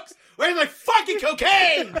jokes. Where's my fucking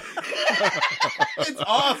cocaine?" It's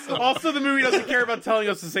awesome. Also, the movie doesn't care about telling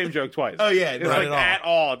us the same joke twice. Oh, yeah. It's not at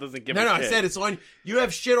all. It doesn't give a shit. No, I said it's on... You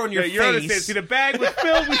have shit on your face. You understand. See, the bag was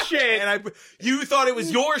filled with shit. And you thought it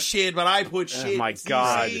was your shit, but I put shit. Oh, my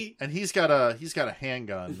God. And he's got a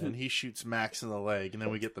handgun, and he shoots Max in the leg, and then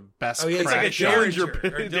we get the best crack it's like a shot.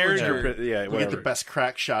 Derringer. Yeah, we get the best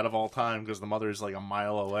crack shot of all time, because the mother's like a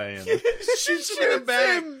mile away. And shoots him in the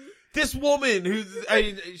back. This woman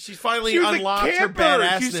she finally unlocked her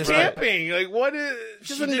badassness. She's camping. Like, what is...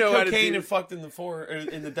 She doesn't know cocaine and fucked in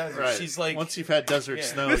the desert. Right. She's like... Once you've had desert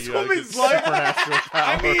snow, this you woman's like supernatural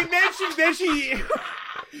power. I mean, then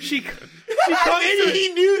she comes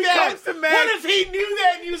he knew that. To what if he knew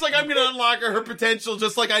that and he was like, "I'm going to unlock her potential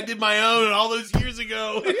just like I did my own all those years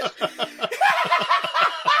ago."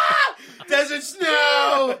 Desert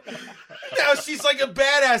snow. Now she's like a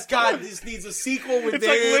badass. God, this needs a sequel. It's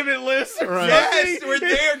like Limitless. Right. Yes, where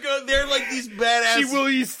they're like these badass. She will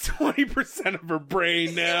use 20% of her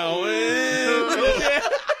brain now.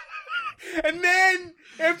 And then,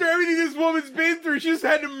 after everything this woman's been through, she just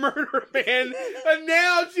had to murder a man. And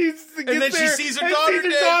now she sees her daughter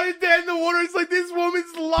dead in the water. It's like this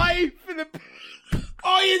woman's life.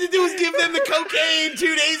 All you had to do was give them the cocaine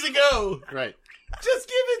 2 days ago. Right. Just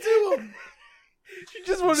give it to them. She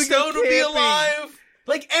just wanted Stone to be alive.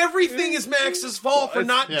 Like, everything is Max's fault for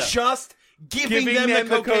not just giving them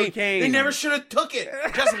the cocaine. They never should have took it.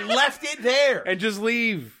 Just left it there. And just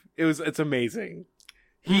leave. It's amazing.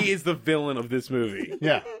 He is the villain of this movie.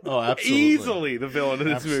 Yeah. Oh, absolutely. Easily the villain of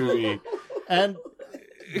this movie. And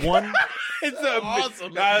one... It's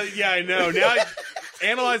awesome. Yeah, I know. Now,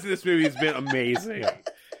 analyzing this movie has been amazing.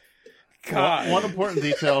 God. One important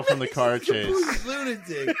detail from the car chase.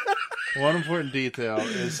 Lunatic. One important detail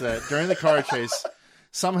is that during the car chase,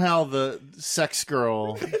 somehow the sex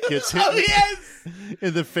girl gets hit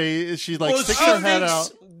in the face. She sticks her head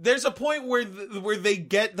out. There's a point where they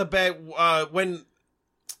get the bag when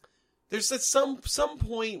there's some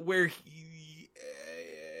point where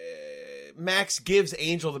Max gives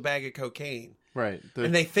Angel the bag of cocaine. Right.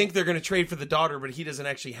 And they think they're going to trade for the daughter, but he doesn't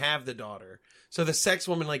actually have the daughter. So the sex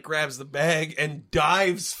woman like grabs the bag and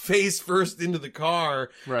dives face first into the car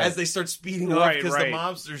as they start speeding off because the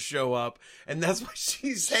mobsters show up, and that's why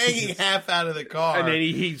she's hanging half out of the car. And then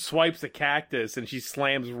he swipes the cactus and she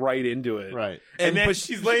slams right into it. Right. And then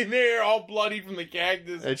she's laying there all bloody from the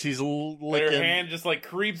cactus, and she's licking. And her hand just like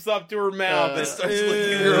creeps up to her mouth and starts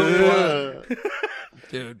licking her own blood.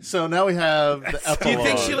 Dude. So now we have the epilogue. Do you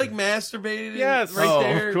think she like masturbated? Yes, right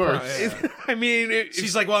there. Of course. Yeah. I mean,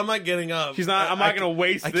 she's like, well, I'm not getting up. She's not. I'm not going to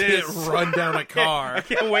waste this. I can't run down a car. I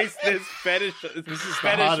can't waste this fetish. This is the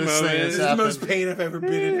hottest thing. This is the most pain I've ever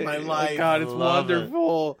been in my life. Oh God, it's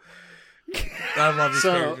wonderful. I love this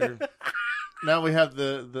character. Now we have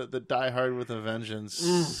the Die Hard with a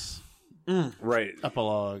Vengeance. Right.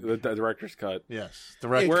 Epilogue. The director's cut. Yes.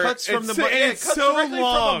 It cuts from the directly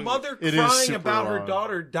from a mother crying about her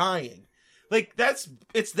daughter dying. Like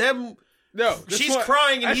it's them. No, she's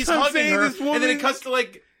crying and he's hugging her, and then it cuts to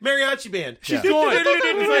like mariachi band. She's gone.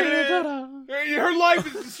 Her life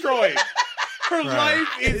is destroyed. Her life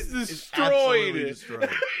is destroyed.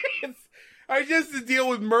 I just to deal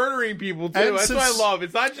with murdering people too. And that's what I love.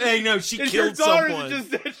 It's not just she killed someone.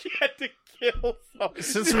 Just that she had to kill someone.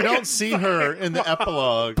 Since we don't see her in the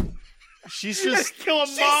epilogue, she's just kill a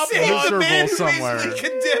mob the man who somewhere. basically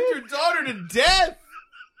condemned her daughter to death.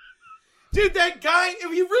 Dude, that guy,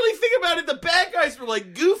 if you really think about it, the bad guys were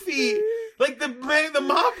like goofy. Like the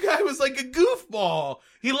mob guy was like a goofball.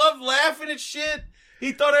 He loved laughing at shit.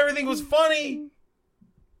 He thought everything was funny.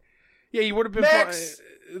 Yeah, he would have been Max.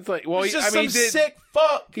 It's like, well, He's just I mean, some sick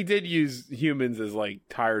fuck. He did use humans as like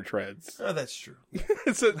tire treads. Oh, that's true.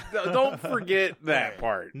 So don't forget that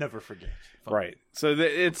part. Never forget. Right. So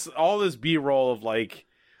it's all this B-roll of like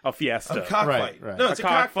a fiesta. A cockfight. Right. No, it's a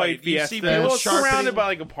cockfight. Fiesta. You see people surrounded by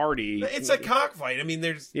like a party. It's a cockfight. I mean,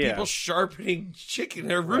 there's people sharpening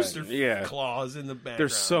chicken or rooster claws in the background.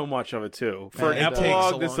 There's so much of it too. For an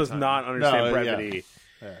epilogue, this does not understand brevity.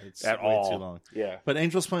 Yeah, it's at way all. too long. Yeah. But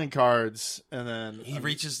Angel's playing cards, and then he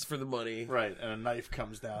reaches for the money. Right, and a knife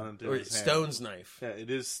comes down into his hand. Stone's knife. Yeah,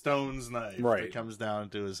 it is Stone's knife that comes down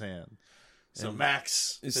into his hand. So and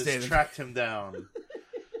Max has tracked him down.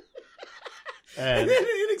 And then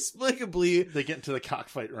inexplicably they get into the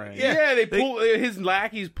cockfight ring. Yeah, they pull his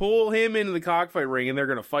lackeys pull him into the cockfight ring, and they're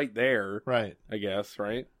going to fight there. Right. I guess,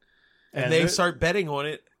 right? And they start betting on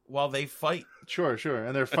it while they fight. Sure.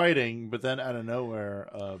 And they're fighting, but then out of nowhere,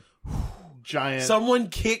 giant... Someone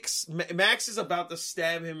kicks... Max is about to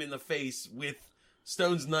stab him in the face with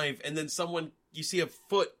Stone's knife, and then you see a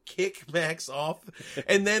foot kick Max off,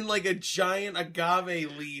 and then like a giant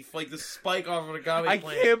agave leaf, like the spike off of an agave plant.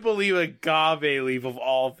 I can't believe agave leaf of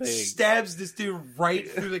all things stabs this dude right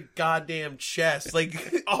through the goddamn chest,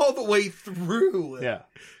 like all the way through. Yeah.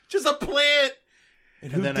 Just a plant.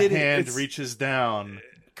 And then a hand reaches down,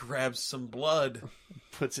 grabs some blood,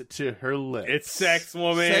 puts it to her lips. It's Sex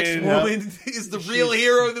Woman. Sex Woman is the real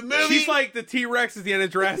hero of the movie. She's like the T-Rex at the end of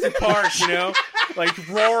Jurassic Park, you know? Like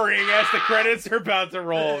roaring as the credits are about to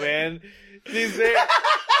roll, man. She's there.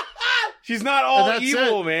 She's not all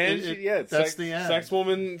evil, man. That's the end. Sex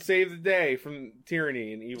Woman saved the day from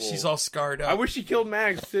tyranny and evil. She's all scarred up. I wish she killed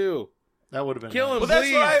Max, too. That would have been kill him. Well,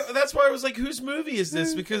 that's why I was like, whose movie is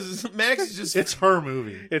this? Because Max is just it's her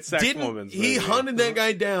movie. It's Sex Woman's movie. He hunted that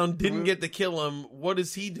guy down, didn't get to kill him. What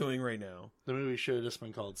is he doing right now? The movie should have just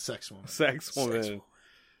been called Sex Woman. Sex Woman.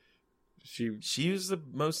 She was the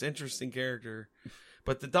most interesting character.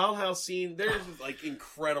 But the dollhouse scene, there's like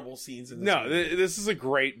incredible scenes in this movie. This is a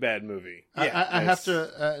great bad movie. Yeah, I have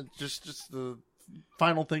to just the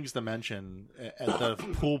final things to mention at the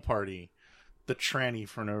pool party. The tranny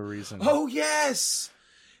for no reason. Oh yes,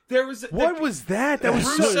 there was. What was that? That was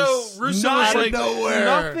Russo was like nowhere.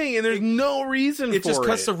 Nothing, and there's no reason for it. It just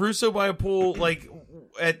cuts to Russo by a pool, like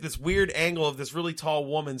at this weird angle of this really tall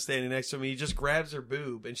woman standing next to him. He just grabs her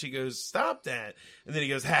boob, and she goes, "Stop that!" And then he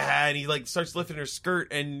goes, "Ha ha!" And he like starts lifting her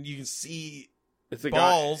skirt, and you can see it's a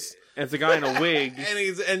balls. It's a guy in a wig.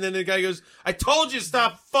 and then the guy goes, "I told you to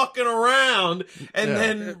stop fucking around." And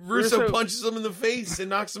then Russo punches him in the face and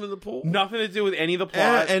knocks him in the pool. Nothing to do with any of the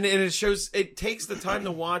plot. And it takes the time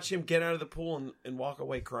to watch him get out of the pool and walk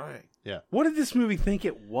away crying. Yeah. What did this movie think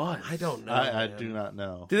it was? I don't know. I do not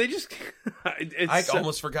know. Did they just... I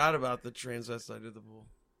almost forgot about the transvestite of the pool.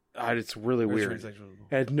 It's really weird. It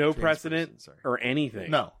had no precedent or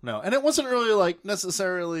anything. No. And it wasn't really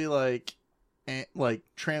necessarily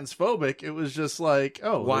transphobic. It was just like,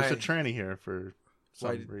 oh, why? There's a tranny here for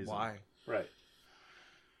some reason. Why? Right.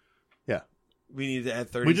 Yeah. We need to add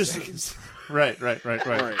 30 seconds. Right.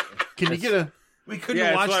 Can you get We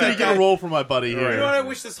couldn't watch that. Get a role for my buddy here. You know what I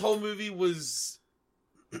wish this whole movie was?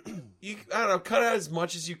 I don't know, cut out as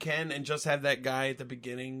much as you can and just have that guy at the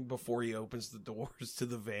beginning before he opens the doors to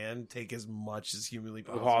the van take as much as humanly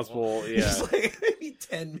possible. Yeah. Just like maybe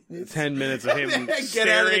 10 minutes. 10 minutes of him get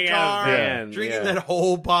out of the car, drinking that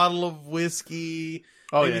whole bottle of whiskey.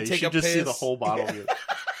 Oh yeah, you should just see the whole bottle.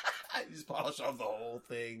 Just polish off the whole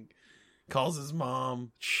thing. Calls his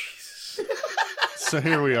mom. Jesus. So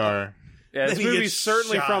here we are. Yeah, this movie's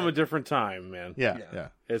certainly from a different time, man. Yeah.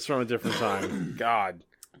 It's from a different time. God.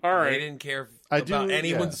 All right. They didn't care about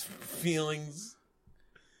anyone's feelings.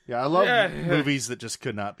 Yeah, I love movies that just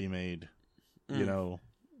could not be made. You know,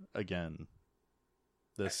 again.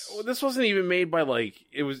 This wasn't even made by,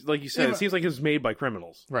 it was, like you said, it seems like it was made by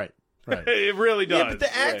criminals. Right. It really does. Yeah, but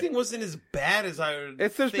the acting wasn't as bad as I would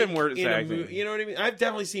There's been worse acting. You know what I mean? I've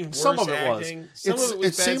definitely seen worse some of it acting. Was. Some of it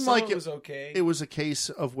was bad, seemed some like of it was okay. It was a case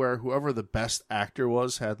of where whoever the best actor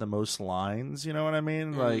was had the most lines, you know what I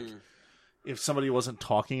mean? Like, if somebody wasn't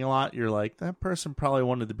talking a lot, you're like, that person probably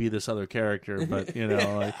wanted to be this other character, but, you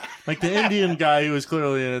know, like the Indian guy who was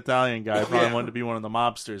clearly an Italian guy probably wanted to be one of the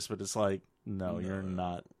mobsters, but it's like, no, you're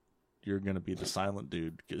not. You're gonna be the silent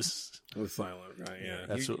dude because the silent, right? Yeah,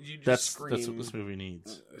 that's what this movie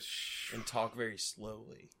needs, and talk very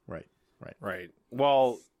slowly. Right.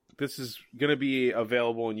 Well, this is gonna be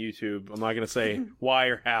available on YouTube. I'm not gonna say why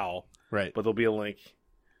or how, right? But there'll be a link.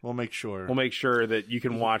 We'll make sure that you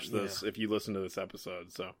can watch this if you listen to this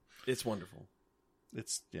episode. So it's wonderful.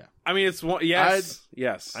 It's I mean, it's yes.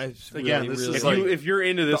 Again, this is if you're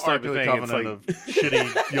into this type of thing, it's like of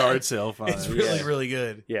shitty yard sale fun. It's really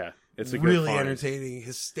good. Yeah. It's a really good entertaining,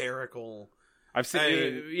 hysterical. I've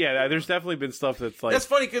seen, there's definitely been stuff that's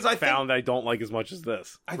funny because I found that I don't like as much as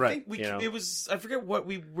this. I think it was. I forget what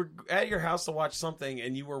we were at your house to watch something,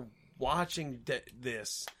 and you were watching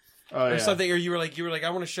this or something, or you were like, I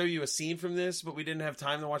want to show you a scene from this, but we didn't have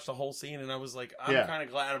time to watch the whole scene, and I was like, I'm kind of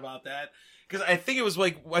glad about that. Because I think it was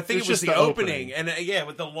it was the opening, and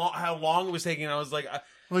with how long it was taking, I was like,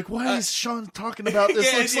 why is Sean talking about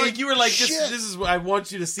this? Like you were like, this is what I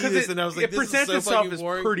want you to see this, and I was like, it presents itself as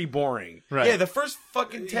pretty boring. Right? Yeah, the first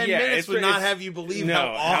fucking 10 minutes would not have you believe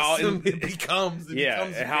how awesome it becomes. It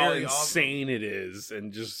becomes how insane it is,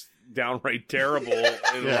 and just downright terrible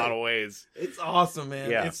in a lot of ways. It's awesome,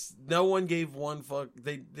 man. Yeah. It's no one gave one fuck.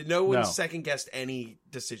 No one second guessed any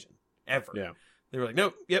decision ever. Yeah. They were like,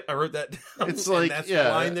 nope, yep, I wrote that down. It's like, that's the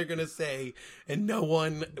line they're gonna say, and no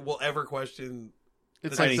one will ever question.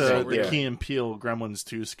 It's like the Key and Peele Gremlins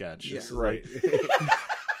 2 sketch. Yeah. Right.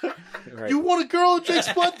 Right. You want a girl in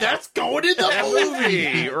Jake's blood? That's going in the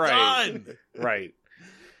movie. Right. Done. Right.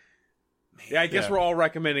 Yeah, I guess we're all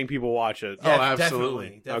recommending people watch it. Oh,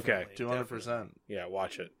 absolutely. Definitely. Okay. 200%. Yeah,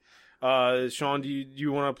 watch it. Sean, do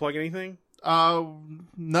you want to plug anything? No.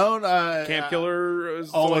 Camp Killer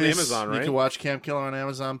is on Amazon, right? You can watch Camp Killer on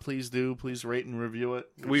Amazon. Please do. Please rate and review it.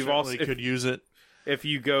 We've also could use it. If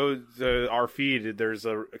you go to our feed, there's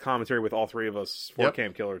a commentary with all three of us for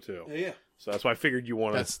Camp Killer too. Yeah. So that's why I figured you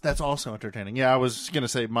wanted. That's also entertaining. Yeah, I was gonna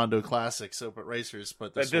say Mondo Classic, Soap at Racers,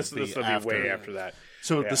 but this will be way after that.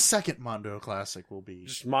 So the second Mondo Classic will be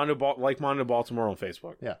just Mondo Baltimore on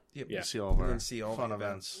Facebook. Yeah. Yep. You see all of our fun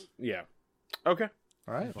events. Yeah. Okay.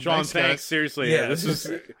 All right, well, Sean. Thanks. Seriously, this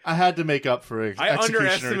is. I had to make up for I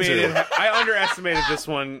underestimated this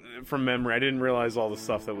one from memory. I didn't realize all the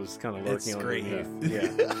stuff that was kind of lurking underneath. Yeah.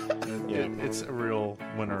 It's a real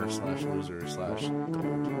winner / loser /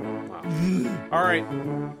 Wow. All right,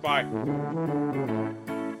 bye.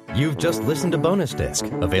 You've just listened to Bonus Disc,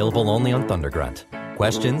 available only on Thundergrunt.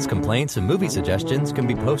 Questions, complaints, and movie suggestions can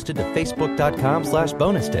be posted to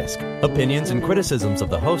facebook.com/bonusdisc. Opinions and criticisms of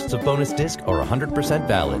the hosts of Bonus Disc are 100%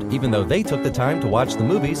 valid, even though they took the time to watch the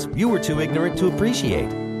movies you were too ignorant to appreciate.